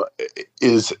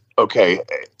is, okay,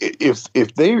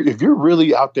 if you're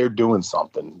really out there doing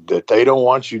something that they don't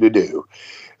want you to do,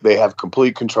 they have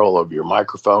complete control over your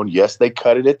microphone. Yes, they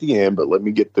cut it at the end, but let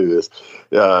me get through this.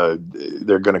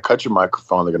 They're going to cut your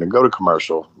microphone. They're going to go to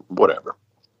commercial, whatever.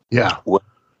 Yeah. Well,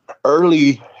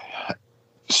 early,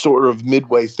 sort of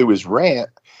midway through his rant,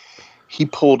 he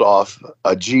pulled off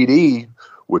a GD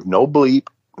with no bleep,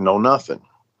 no nothing.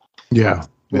 Yeah.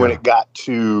 When it got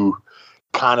to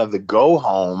kind of the go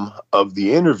home of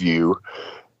the interview,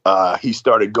 he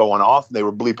started going off and they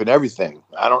were bleeping everything.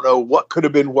 I don't know what could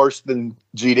have been worse than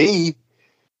GD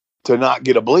to not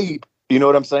get a bleep You know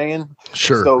what I'm saying?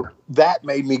 Sure. So that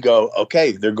made me go,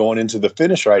 okay, they're going into the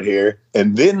finish right here.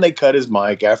 And then they cut his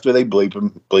mic after they bleep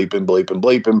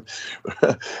him.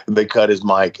 They cut his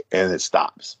mic and it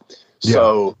stops. Yeah.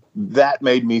 So that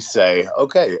made me say,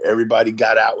 okay, everybody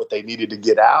got out what they needed to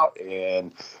get out.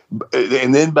 And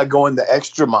then by going the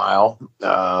extra mile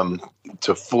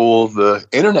to fool the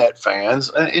internet fans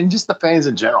and just the fans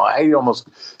in general, I hate almost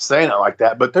saying it like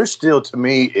that, but there's still, to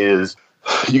me, is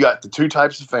you got the two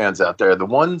types of fans out there, the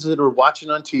ones that are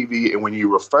watching on TV, and when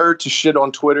you refer to shit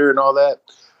on Twitter and all that,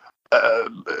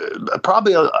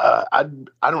 probably I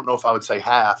don't know if I would say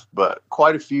half, but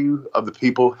quite a few of the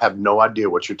people have no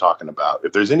idea what you're talking about.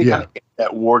 If there's any kind of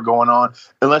internet war going on,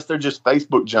 unless they're just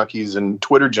Facebook junkies and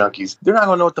Twitter junkies, they're not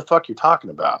going to know what the fuck you're talking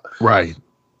about. Right.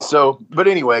 So, but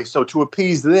anyway, so to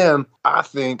appease them, I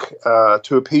think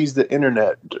to appease the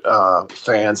internet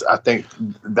fans, I think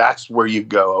that's where you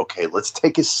go, okay, let's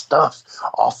take his stuff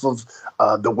off of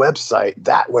the website.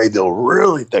 That way they'll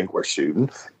really think we're shooting,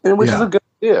 and which is a good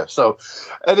idea. So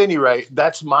at any rate,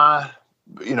 that's my,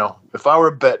 if I were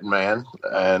a betting man,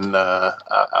 and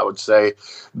I would say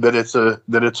that it's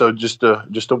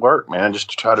just a work, man,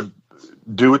 just to try to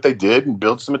do what they did and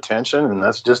build some attention, and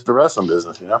that's just the wrestling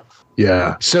business,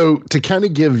 Yeah. So to kind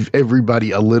of give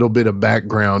everybody a little bit of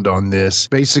background on this,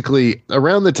 basically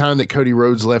around the time that Cody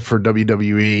Rhodes left for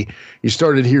WWE, you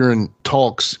started hearing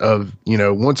talks of,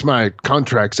 once my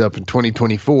contract's up in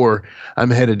 2024, I'm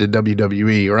headed to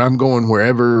WWE, or I'm going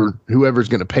whoever's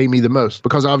going to pay me the most,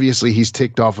 because obviously he's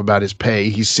ticked off about his pay.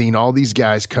 He's seen all these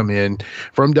guys come in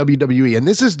from WWE, and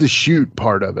this is the shoot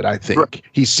part of it, I think. Right.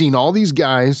 He's seen all these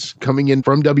guys coming in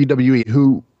from WWE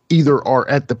who either are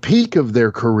at the peak of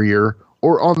their career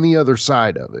or on the other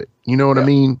side of it. You know what I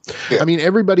mean? Yeah. I mean,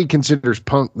 everybody considers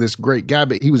Punk this great guy,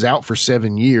 but he was out for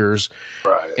 7 years,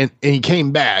 right? And he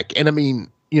came back. And I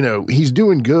mean, he's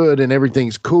doing good and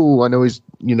everything's cool. I know he's,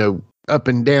 up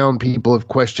and down. People have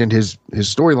questioned his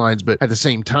storylines, but at the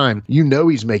same time,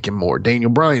 he's making more.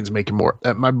 Daniel Bryan's making more.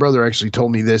 My brother actually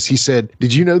told me this. He said,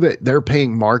 did you know that they're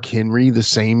paying Mark Henry the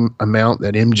same amount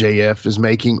that MJF is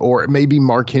making? Or maybe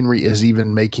Mark Henry is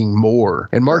even making more.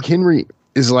 And Mark Henry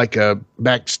is like a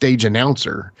backstage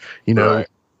announcer, Right.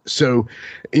 So,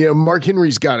 Mark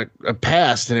Henry's got a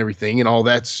past and everything, and all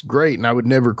that's great. And I would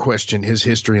never question his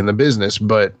history in the business,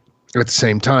 but at the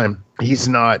same time, he's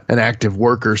not an active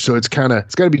worker, so it's got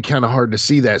to be kind of hard to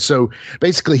see that. So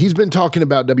basically, he's been talking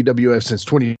about WWF since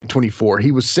 2024.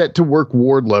 He was set to work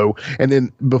Wardlow, and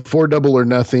then before Double or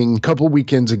Nothing, a couple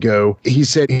weekends ago, he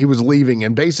said he was leaving.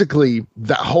 And basically,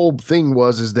 the whole thing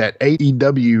is that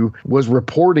AEW was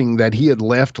reporting that he had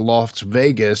left Las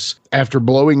Vegas after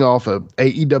blowing off a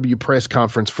AEW press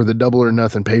conference for the Double or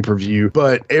Nothing pay-per-view.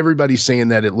 But everybody's saying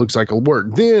that it looks like it'll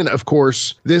work. Then, of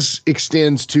course, this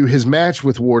extends to his match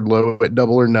with Wardlow at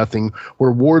Double or Nothing,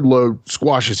 where Wardlow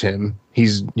squashes him.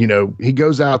 He's, he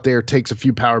goes out there, takes a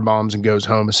few power bombs, and goes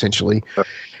home, essentially.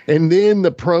 And then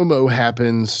the promo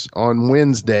happens on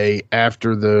Wednesday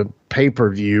after the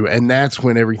pay-per-view, and that's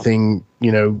when everything,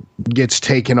 gets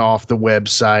taken off the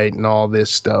website and all this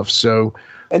stuff. So,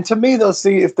 and to me, they'll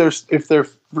see if they're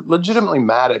legitimately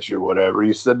mad at you or whatever.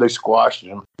 You said they squashed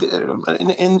him,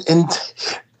 and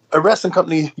a wrestling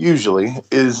company usually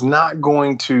is not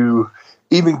going to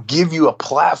even give you a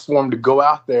platform to go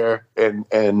out there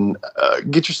and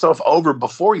get yourself over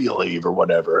before you leave or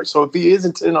whatever. So if he is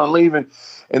intent on leaving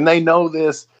and they know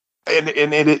this, and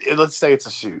let's say it's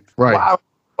a shoot, right? Why the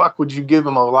fuck would you give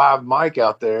him a live mic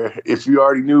out there if you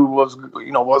already knew what's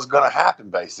going to happen?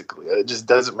 Basically, it just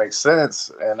doesn't make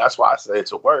sense, and that's why I say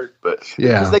it's a work. But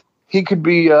he could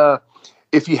be.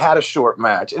 If you had a short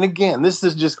match. And again, this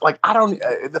is just like,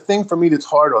 the thing for me that's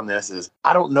hard on this is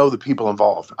I don't know the people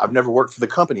involved. I've never worked for the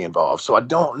company involved. So I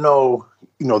don't know,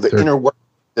 the inner work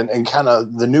and kind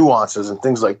of the nuances and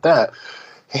things like that.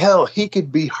 Hell, he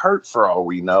could be hurt for all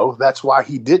we know. That's why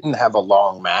he didn't have a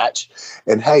long match.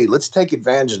 And hey, let's take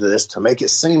advantage of this to make it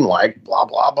seem like blah,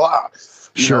 blah, blah.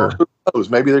 Sure. Who knows?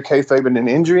 Maybe they're kayfabing an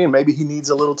injury and maybe he needs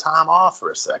a little time off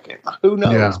for a second. Who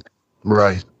knows? Yeah.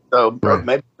 Right. So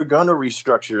maybe we're going to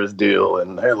restructure his deal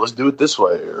and hey, let's do it this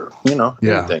way, or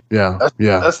anything.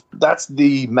 That's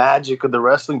the magic of the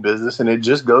wrestling business, and it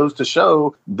just goes to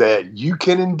show that you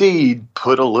can indeed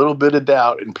put a little bit of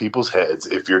doubt in people's heads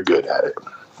if you're good at it.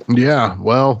 Yeah,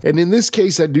 well, and in this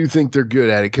case, I do think they're good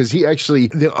at it because he actually,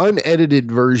 the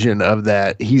unedited version of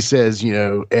that, he says,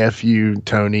 F you,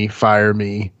 Tony, fire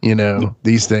me,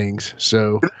 these things.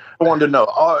 So I wanted to know.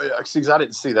 Because I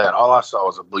didn't see that. All I saw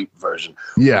was a bleep version.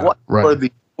 Yeah, what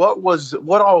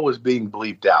all was being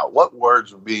bleeped out? What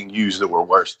words were being used that were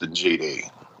worse than GD?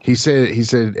 He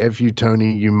said, F you,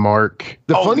 Tony, you Mark.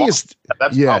 The funniest.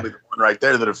 That's probably the one right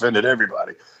there that offended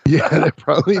everybody. Yeah, that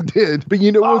probably did. But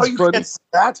you know what's funny? Can't say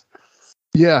that?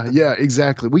 Yeah,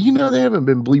 exactly. Well, they haven't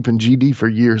been bleeping GD for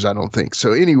years, I don't think.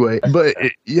 So anyway, but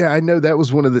I know that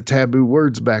was one of the taboo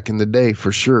words back in the day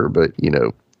for sure. But,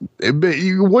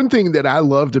 one thing that I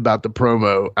loved about the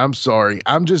promo, I'm sorry,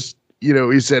 I'm just,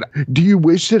 he said, do you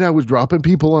wish that I was dropping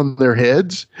people on their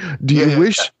heads? Do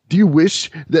you wish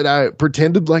that I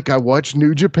pretended like I watched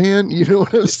New Japan? You know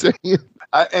what I'm saying?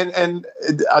 And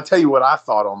I'll tell you what I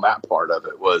thought on that part of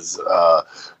it was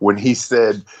when he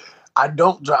said, I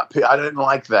don't drop people. I didn't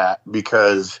like that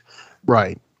because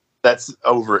that's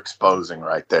overexposing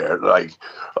right there. Like,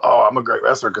 oh, I'm a great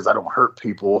wrestler because I don't hurt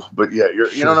people. But yeah,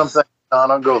 you know what I'm saying? No,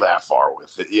 don't go that far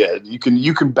with it. Yeah, you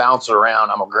can bounce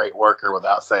around. I'm a great worker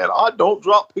without saying, I don't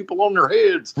drop people on their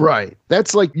heads. Right.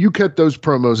 That's like you cut those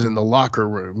promos in the locker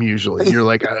room usually. You're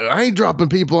like, I ain't dropping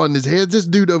people on his heads. This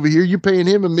dude over here, you're paying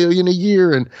him $1 million a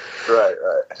year. And, right.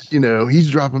 He's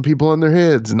dropping people on their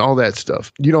heads and all that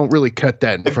stuff. You don't really cut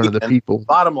that in front of the people.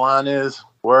 Bottom line is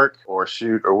work or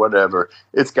shoot or whatever.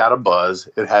 It's got a buzz.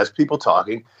 It has people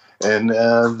talking. And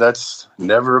that's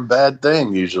never a bad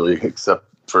thing usually, except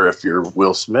for if you're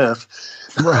Will Smith.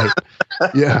 Right.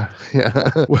 Yeah.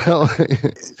 Well,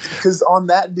 because on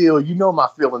that deal, my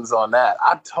feelings on that.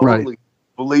 I totally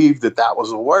believe that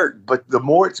was a work, but the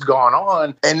more it's gone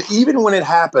on, and even when it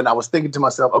happened, I was thinking to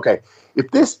myself, okay,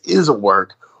 if this is a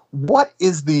work, what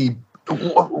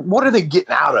are they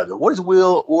getting out of it? What is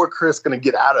Will or Chris going to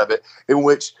get out of it? In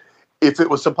which, if it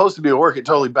was supposed to be a work, it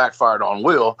totally backfired on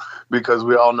Will because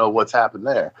we all know what's happened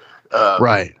there.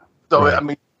 Right. So, I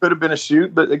mean, could have been a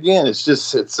shoot, but again, it's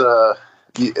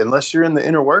unless you're in the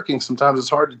inner working, sometimes it's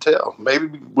hard to tell.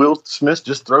 Maybe Will Smith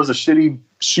just throws a shitty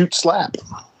shoot slap.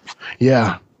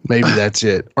 Yeah, maybe that's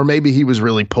it. Or maybe he was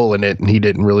really pulling it and he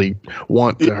didn't really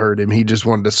want to hurt him. He just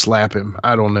wanted to slap him.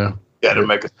 I don't know. Yeah, to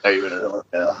make a statement.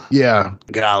 Yeah.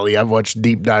 Golly, I've watched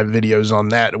deep dive videos on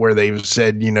that where they've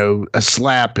said, a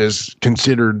slap is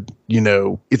considered,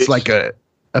 it's like a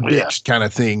bitch kind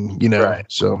of thing, Right.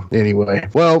 So anyway,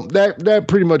 well, that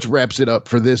pretty much wraps it up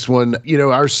for this one.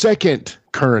 Our second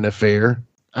current affair,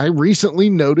 I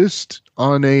recently noticed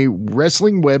on a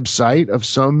wrestling website of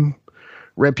some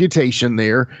reputation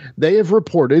there, they have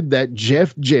reported that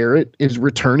Jeff Jarrett is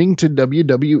returning to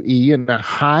WWE in a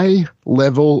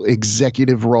high-level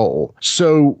executive role.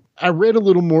 So I read a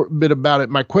little more bit about it.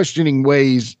 My questioning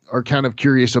ways are kind of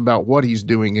curious about what he's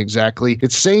doing exactly.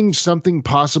 It's saying something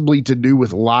possibly to do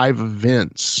with live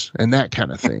events and that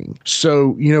kind of thing.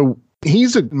 So,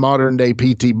 he's a modern day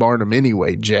P.T. Barnum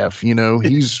anyway, Jeff.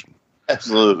 He's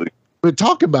absolutely. But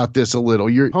talk about this a little.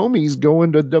 Your homie's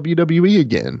going to WWE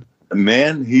again.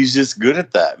 Man, he's just good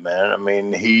at that, man. I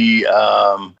mean,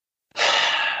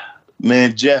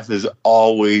 Jeff has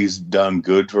always done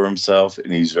good for himself,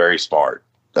 and he's very smart.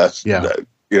 So yeah,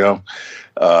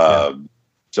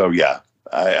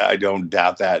 I don't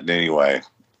doubt that in any way.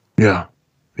 Yeah.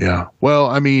 Well,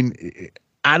 I mean,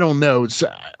 I don't know.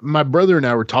 My brother and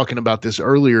I were talking about this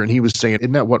earlier, and he was saying,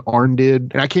 isn't that what Arn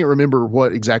did? And I can't remember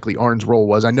what exactly Arn's role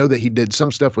was. I know that he did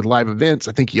some stuff with live events.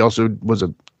 I think he also was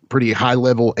a pretty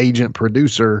high-level agent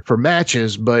producer for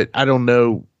matches, but I don't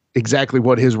know exactly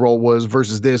what his role was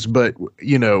versus this. But,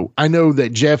 I know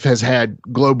that Jeff has had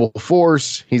Global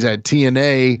Force. He's had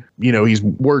TNA. He's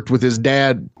worked with his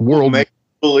dad. He'll make you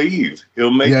believe. You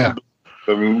believe.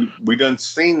 I mean, we done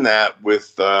seen that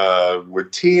with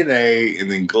TNA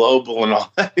and then Global and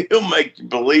all that. He'll make you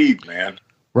believe, man.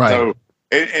 Right. So,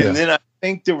 and then I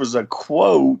think there was a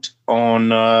quote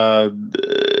on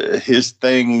his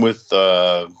thing with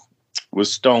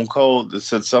Stone Cold that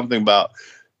said something about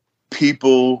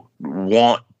people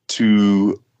want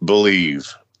to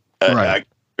believe. I can't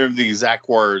remember the exact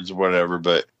words or whatever,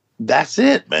 but that's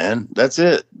it, man. That's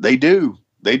it. They do.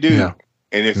 Yeah.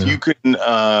 And if you can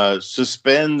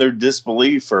suspend their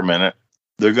disbelief for a minute,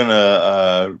 they're going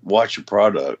to watch your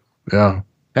product. Yeah,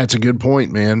 that's a good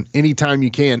point, man. Anytime you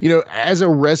can. As a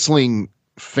wrestling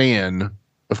fan,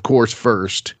 of course,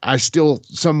 first, I still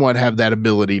somewhat have that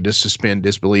ability to suspend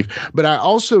disbelief. But I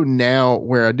also now,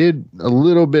 where I did a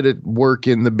little bit of work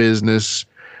in the business,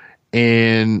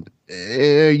 and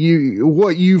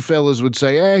what you fellas would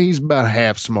say, he's about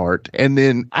half smart. And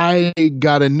then I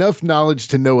got enough knowledge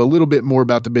to know a little bit more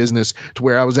about the business to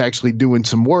where I was actually doing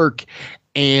some work.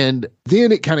 And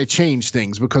then it kind of changed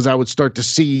things because I would start to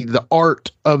see the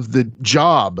art of the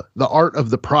job, the art of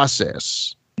the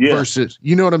process. versus,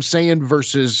 you know what I'm saying?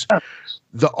 Versus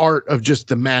the art of just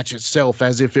the match itself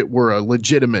as if it were a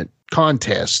legitimate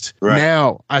contest. Right.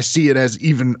 Now I see it as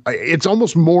it's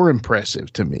almost more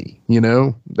impressive to me, you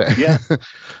know? Yeah.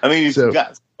 I mean, you've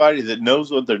got somebody that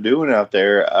knows what they're doing out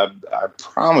there. I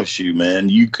promise you, man,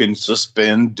 you can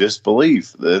suspend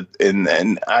disbelief.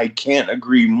 And I can't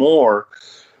agree more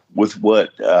with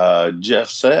what Jeff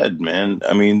said, man.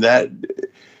 I mean,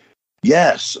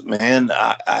 yes, man,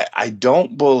 I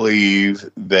don't believe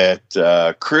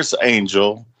that Chris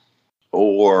Angel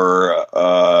or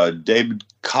David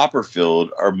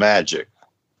Copperfield are magic.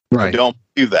 Right. I don't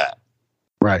believe that.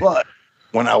 Right. But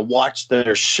when I watch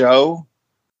their show,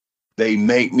 they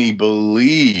make me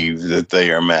believe that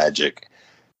they are magic.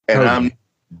 And I'm a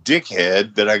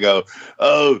dickhead that I go,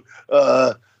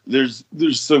 there's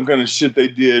some kind of shit they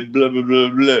did, blah, blah, blah,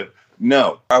 blah.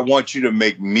 No, I want you to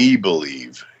make me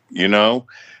believe, you know?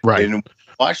 Right. And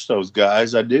watch those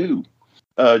guys, I do.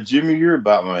 Jimmy, you're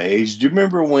about my age. Do you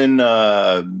remember when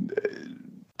I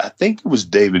think it was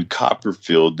David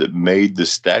Copperfield that made the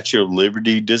Statue of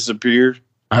Liberty disappear?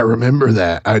 I remember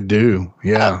that. I do.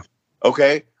 Yeah.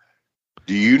 Okay.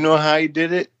 Do you know how he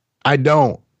did it? I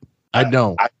don't. I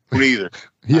don't either.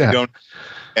 Yeah. I don't,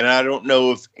 and I don't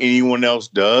know if anyone else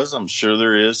does. I'm sure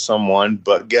there is someone,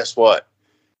 but guess what?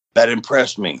 That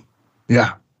impressed me.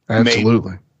 Yeah,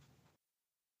 absolutely.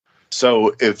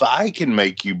 So if I can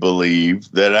make you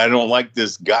believe that I don't like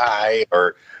this guy,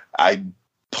 or I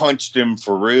punched him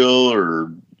for real,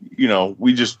 or, you know,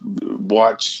 we just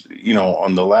watched, you know,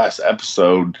 on the last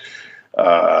episode,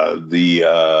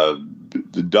 the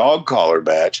dog collar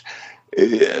match.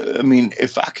 I mean,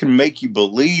 if I can make you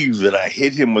believe that I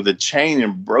hit him with a chain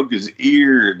and broke his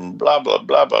ear and blah, blah,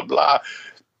 blah, blah, blah,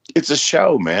 it's a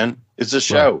show, man. It's a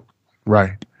show.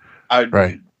 Right.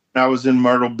 When I was in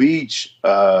Myrtle Beach,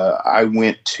 I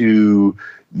went to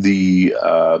the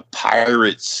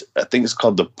Pirates. I think it's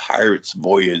called the Pirates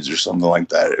Voyage or something like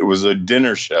that. It was a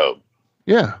dinner show.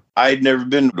 Yeah. I had never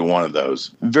been to one of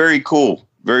those. Very cool.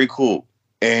 Very cool.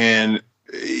 And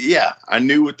yeah, I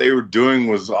knew what they were doing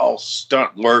was all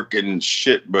stunt work and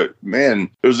shit, but man,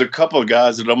 there was a couple of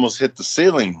guys that almost hit the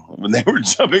ceiling when they were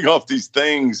jumping off these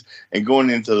things and going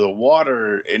into the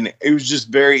water, and it was just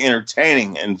very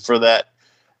entertaining. And for that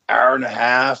hour and a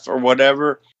half or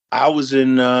whatever, I was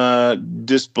in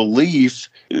disbelief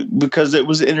because it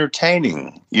was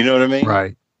entertaining. You know what I mean?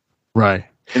 Right. Right.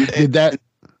 And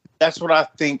that's what I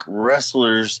think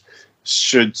wrestlers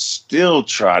should still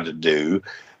try to do.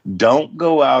 Don't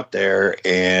go out there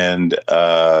and,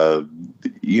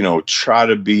 you know, try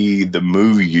to be the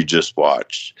movie you just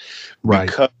watched. Right.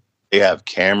 Because they have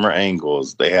camera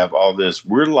angles. They have all this.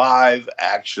 We're live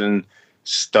action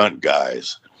stunt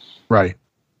guys. Right.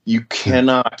 You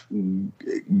cannot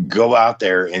go out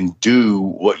there and do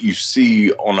what you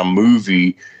see on a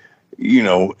movie, you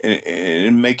know,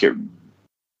 and make it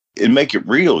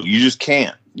real. You just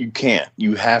can't. You can't.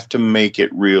 You have to make it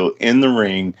real in the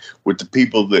ring with the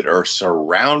people that are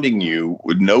surrounding you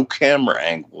with no camera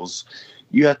angles.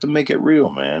 You have to make it real,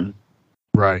 man.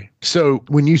 Right. So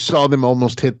when you saw them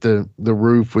almost hit the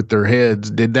roof with their heads,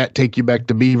 did that take you back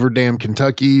to Beaver Dam,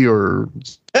 Kentucky, or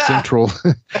Central?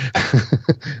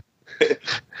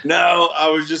 No, I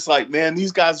was just like, man,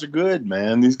 these guys are good,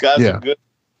 man. These guys are good.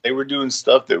 They were doing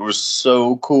stuff that was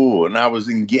so cool, and I was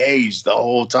engaged the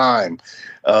whole time.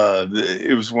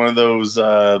 It was one of those,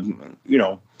 you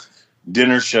know,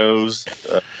 dinner shows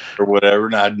or whatever,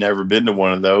 and I'd never been to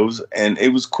one of those, and it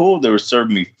was cool. They were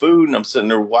serving me food, and I'm sitting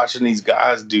there watching these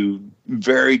guys do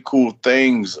very cool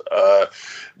things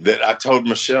that I told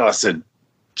Michelle, I said,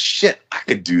 shit, I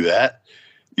could do that.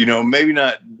 You know, maybe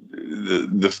not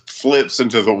the flips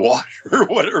into the water or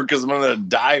whatever, because I'm not a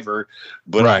diver,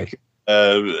 but right.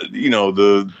 You know,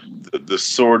 the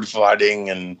sword fighting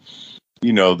and,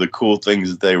 you know, the cool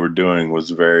things that they were doing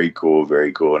was very cool,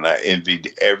 very cool. And I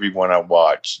envied everyone I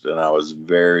watched, and I was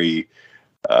very,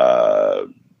 I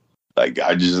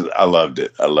loved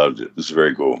it. I loved it. It was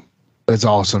very cool. That's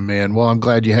awesome, man. Well, I'm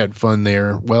glad you had fun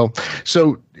there. Well,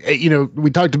 so, you know, we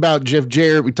talked about Jeff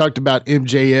Jarrett. We talked about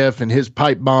MJF and his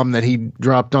pipe bomb that he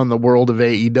dropped on the world of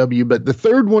AEW. But the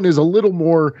third one is a little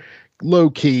more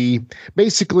low key.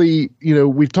 Basically, you know,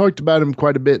 we've talked about him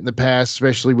quite a bit in the past,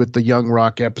 especially with the Young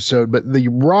Rock episode, but the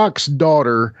Rock's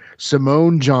daughter,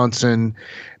 Simone Johnson,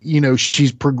 you know,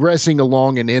 she's progressing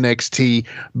along in NXT,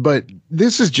 but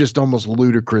this is just almost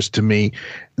ludicrous to me.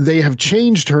 They have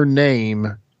changed her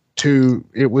name to,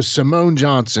 it was Simone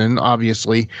Johnson,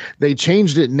 obviously. They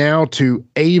changed it now to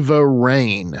Ava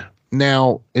Raine.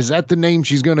 Now, is that the name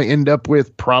she's going to end up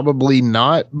with? Probably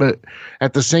not. But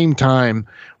at the same time,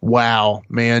 wow,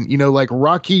 man. You know, like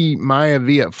Rocky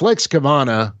Maivia, Flex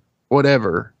Kavana,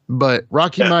 whatever. But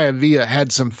Rocky Maivia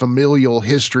had some familial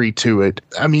history to it.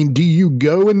 I mean, do you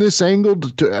go in this angle?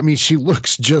 I mean, she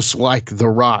looks just like The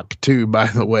Rock, too, by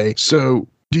the way. So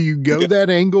do you go that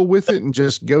angle with it and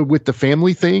just go with the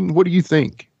family thing? What do you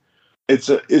think?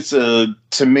 To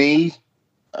me,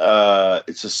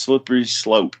 it's a slippery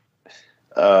slope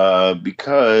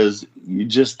because you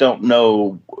just don't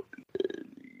know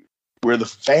where the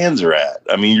fans are at.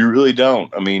 I mean, you really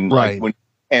don't. I mean, right. Like when it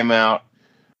came out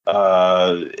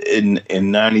in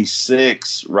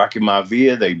 96, Rocky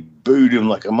Maivia, they booed him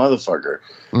like a motherfucker.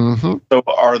 Mm-hmm. So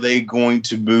are they going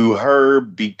to boo her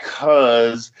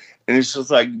because, and it's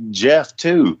just like Jeff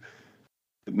too,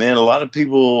 man, a lot of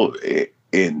people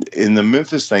in the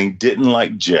Memphis thing didn't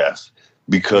like Jeff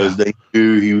because they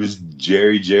knew he was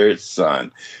Jerry Jarrett's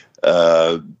son.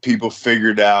 People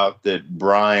figured out that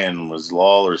Brian was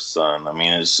Lawler's son. I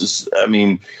mean, it's just,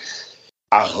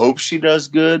 I hope she does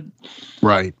good.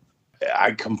 Right.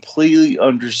 I completely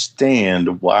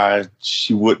understand why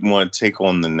she wouldn't want to take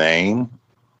on the name.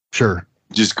 Sure.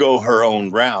 Just go her own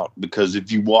route, because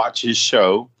if you watch his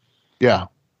show, yeah,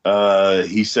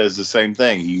 he says the same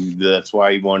thing. That's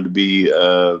why he wanted to be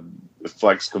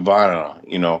Flex Kavana.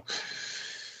 You know,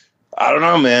 I don't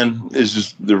know, man. It's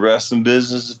just the wrestling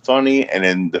business is funny, and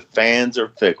then the fans are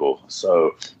fickle.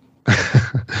 So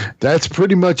that's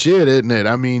pretty much it, isn't it?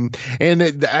 I mean,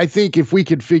 and I think if we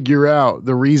could figure out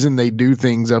the reason they do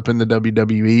things up in the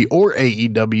WWE or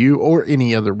AEW or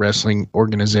any other wrestling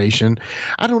organization,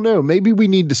 I don't know. Maybe we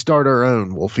need to start our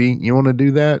own, Wolfie. You want to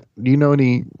do that? Do you know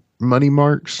any money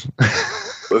marks?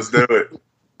 Let's do it.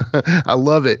 I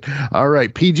love it. All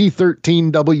right.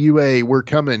 PG-13 WA. We're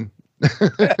coming.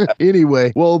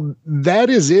 Anyway, well,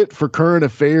 that is it for current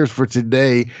affairs for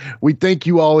today. We thank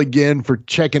you all again for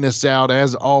checking us out.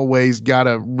 As always,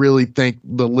 gotta really thank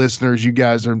the listeners. You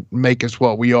guys make us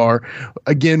what we are.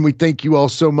 Again, we thank you all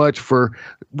so much for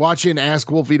watching Ask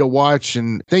Wolfie to Watch,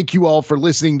 and thank you all for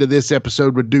listening to this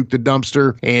episode with Duke the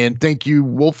Dumpster. And thank you,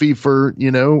 Wolfie, for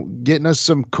getting us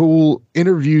some cool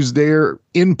interviews there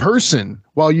in person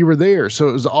while you were there. So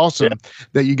it was awesome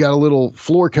that you got a little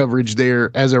floor coverage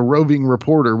there as a roving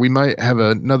reporter. We might have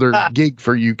another gig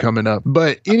for you coming up.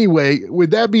 But anyway,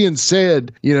 with that being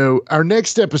said, our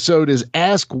next episode is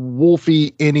Ask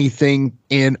Wolfie Anything.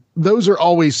 And those are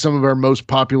always some of our most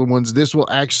popular ones. This will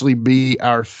actually be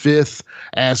our 5th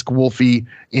Ask Wolfie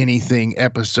Anything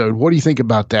episode. What do you think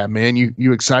about that, man?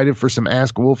 You excited for some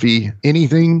Ask Wolfie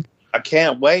Anything? I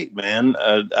can't wait, man.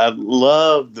 I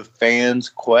love the fans'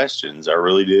 questions. I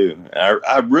really do.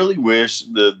 I really wish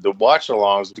the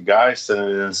watch-alongs, the guys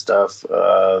sending in stuff,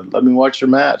 let me watch your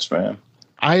match, man.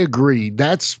 I agree.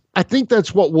 I think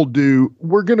that's what we'll do.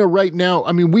 We're going to right now,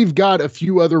 we've got a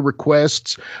few other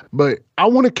requests, but I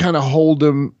want to kind of hold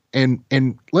them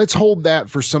and let's hold that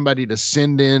for somebody to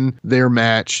send in their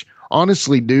match.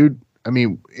 Honestly, dude,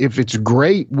 if it's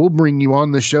great, we'll bring you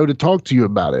on the show to talk to you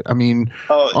about it.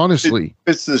 Honestly.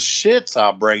 If it's the shits,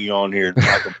 I'll bring you on here to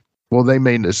talk about. Well, they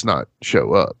may just not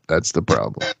show up. That's the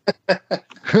problem.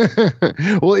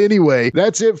 Well, anyway,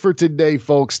 that's it for today,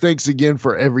 folks. Thanks again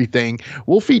for everything.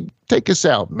 Wolfie, take us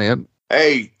out, man.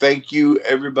 Hey, thank you,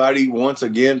 everybody, once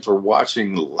again for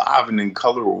watching Live and in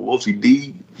Color with Wolfie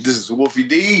D. This is Wolfie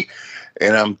D,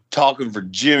 and I'm talking for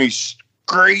Jimmy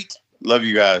Street. Love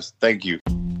you guys. Thank you.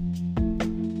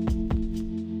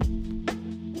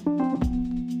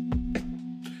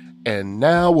 And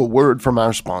now a word from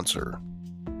our sponsor.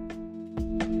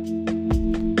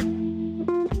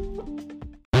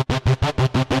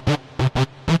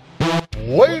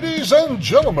 Ladies and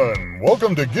gentlemen,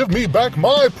 welcome to Give Me Back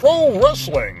My Pro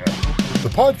Wrestling, the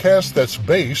podcast that's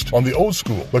based on the old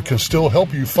school but can still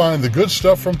help you find the good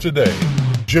stuff from today.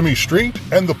 Jimmy Street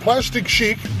and the Plastic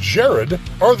Sheik, Jared,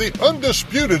 are the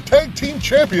undisputed tag team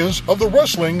champions of the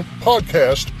wrestling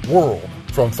podcast world.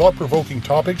 From thought-provoking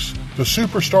topics to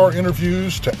superstar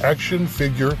interviews to action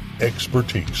figure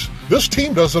expertise. This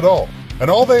team does it all. And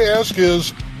all they ask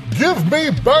is, give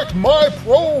me back my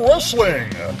pro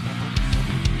wrestling!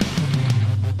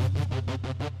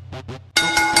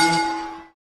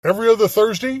 Every other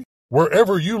Thursday,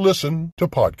 wherever you listen to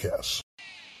podcasts.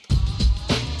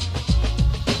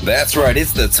 That's right,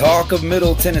 it's the Talk of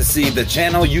Middle Tennessee, the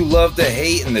channel you love to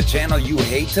hate and the channel you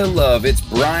hate to love. It's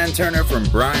Brian Turner from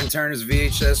Brian Turner's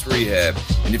VHS Rehab.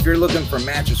 And if you're looking for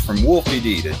matches from Wolfie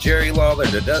D to Jerry Lawler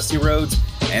to Dusty Rhodes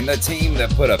and the team that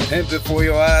put a pimp before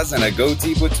your eyes and a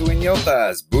goatee between your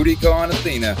thighs, Booty Call and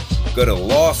Athena, go to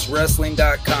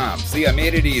lostwrestling.com. See, I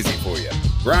made it easy for you.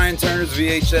 Brian Turner's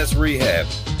VHS Rehab.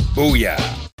 Booyah!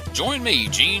 Join me,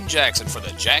 Gene Jackson, for the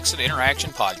Jackson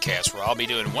Interaction Podcast, where I'll be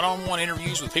doing one-on-one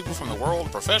interviews with people from the world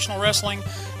of professional wrestling,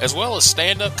 as well as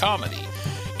stand-up comedy.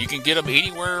 You can get them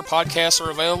anywhere podcasts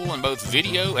are available in both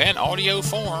video and audio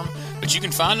form, but you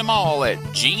can find them all at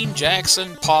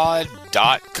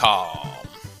GeneJacksonPod.com.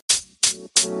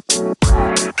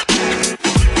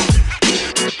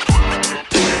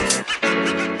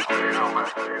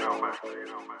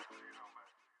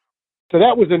 So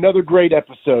that was another great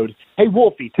episode. Hey,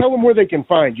 Wolfie, tell them where they can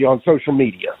find you on social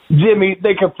media. Jimmy,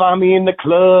 they can find me in the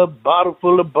club, bottle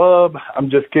full of bub. I'm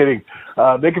just kidding.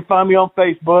 They can find me on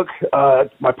Facebook.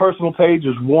 My personal page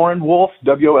is Warren Wolf,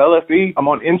 WOLFE. I'm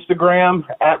on Instagram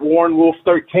at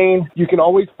WarrenWolf13. You can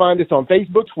always find us on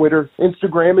Facebook, Twitter,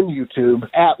 Instagram, and YouTube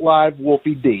at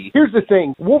LiveWolfieD. Here's the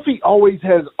thing. Wolfie always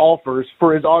has offers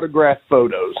for his autographed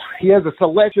photos. He has a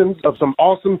selection of some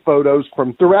awesome photos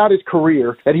from throughout his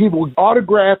career that he will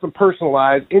autograph and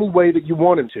personalize any way that you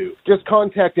want him to. Just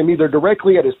contact him either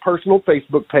directly at his personal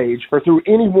Facebook page or through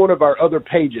any one of our other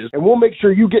pages, and we'll make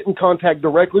sure you get in contact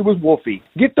directly with Wolfie.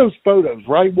 Get those photos,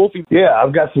 right, Wolfie? Yeah,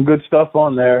 I've got some good stuff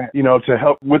on there, to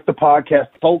help with the podcast.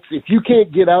 Folks, if you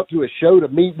can't get out to a show to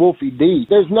meet Wolfie D,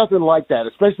 there's nothing like that,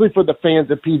 especially for the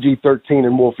fans of PG-13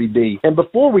 and Wolfie D. And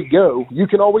before we go, you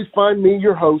can always find me,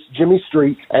 your host, Jimmy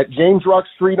Street, at James Rock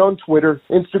Street on Twitter,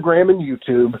 Instagram, and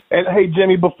YouTube. And hey,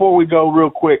 Jimmy, before we go real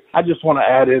quick, I just want to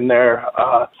add in there,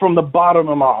 from the bottom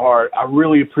of my heart, I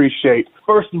really appreciate,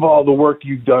 first of all, the work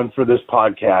you've done for this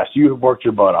podcast. You have worked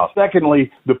your butt off.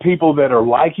 Secondly, the people that are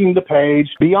liking the page.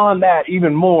 Beyond that,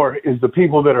 even more, is the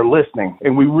people that are listening,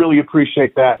 and we really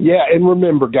appreciate that. Yeah, and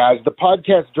remember, guys, the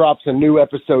podcast drops a new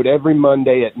episode every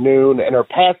Monday at noon, and our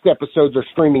past episodes are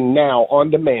streaming now on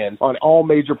demand on all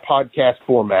major podcast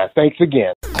formats. Thanks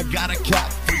again. I got a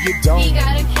cap for your dome. He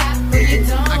got a cap for your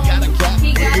dome. I got a cap for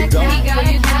your dome. He got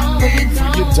a cap for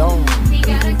your dome. He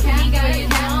got a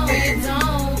cap for your dome.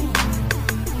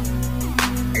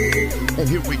 And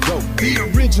here we go. The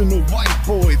original white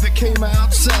boy that came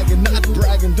out sagging, not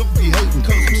bragging, don't be hating,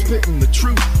 cause I'm spitting the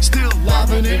truth. Still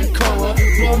livin' in color.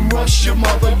 Bum rush your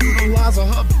mother, utilize a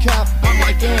hubcap,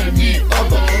 unlike any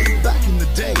other. Back in the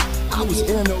day, I was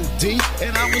N-O-D,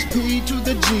 and I was P to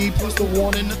the G, plus the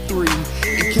 1 and the 3.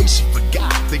 In case you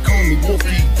forgot, they call me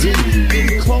Wolfie D. Been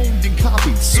cloned and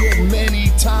copied so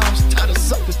many times, tired of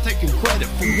suckers taking credit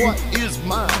for what is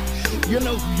mine. You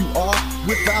know who you are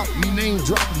without me name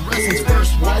dropping. Wrestling's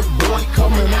first white boy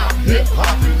coming out hip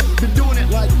hopping. Been doing it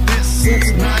like this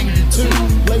since '92.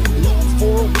 Laid low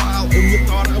for a while and you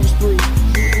thought I was through.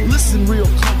 Listen real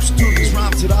close to these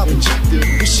rhymes that I've injected.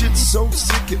 This shit's so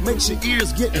sick it makes your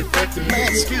ears get infected.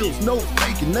 Mad skills, no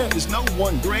faking, there is no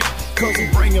one great. Cause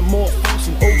I'm bringing more folks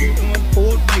from Obi-Wan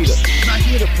or later. Not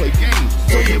here to play games,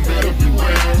 so you better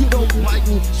beware. You don't like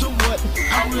me, so what?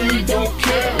 I really don't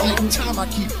care. Like time I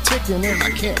keep ticking and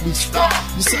I can't be stopped.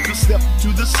 You sucker step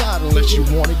to the side unless you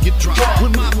wanna get dropped.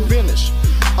 With my finish,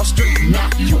 I'll straight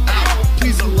knock you out.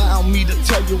 Please allow me to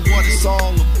tell you what it's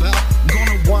all about. I'm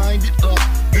gonna wind it up,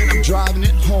 then I'm driving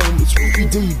it home. It's Wolfie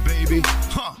D, baby.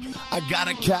 I got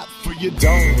a cap for your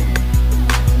dome.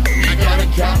 I got a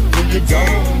cap for your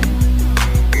dome.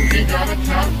 We got a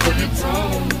cap for your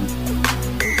dome.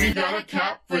 We got a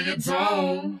cap for your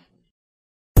dome.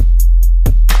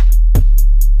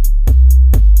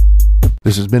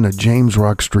 This has been a James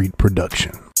Rock Street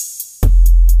production.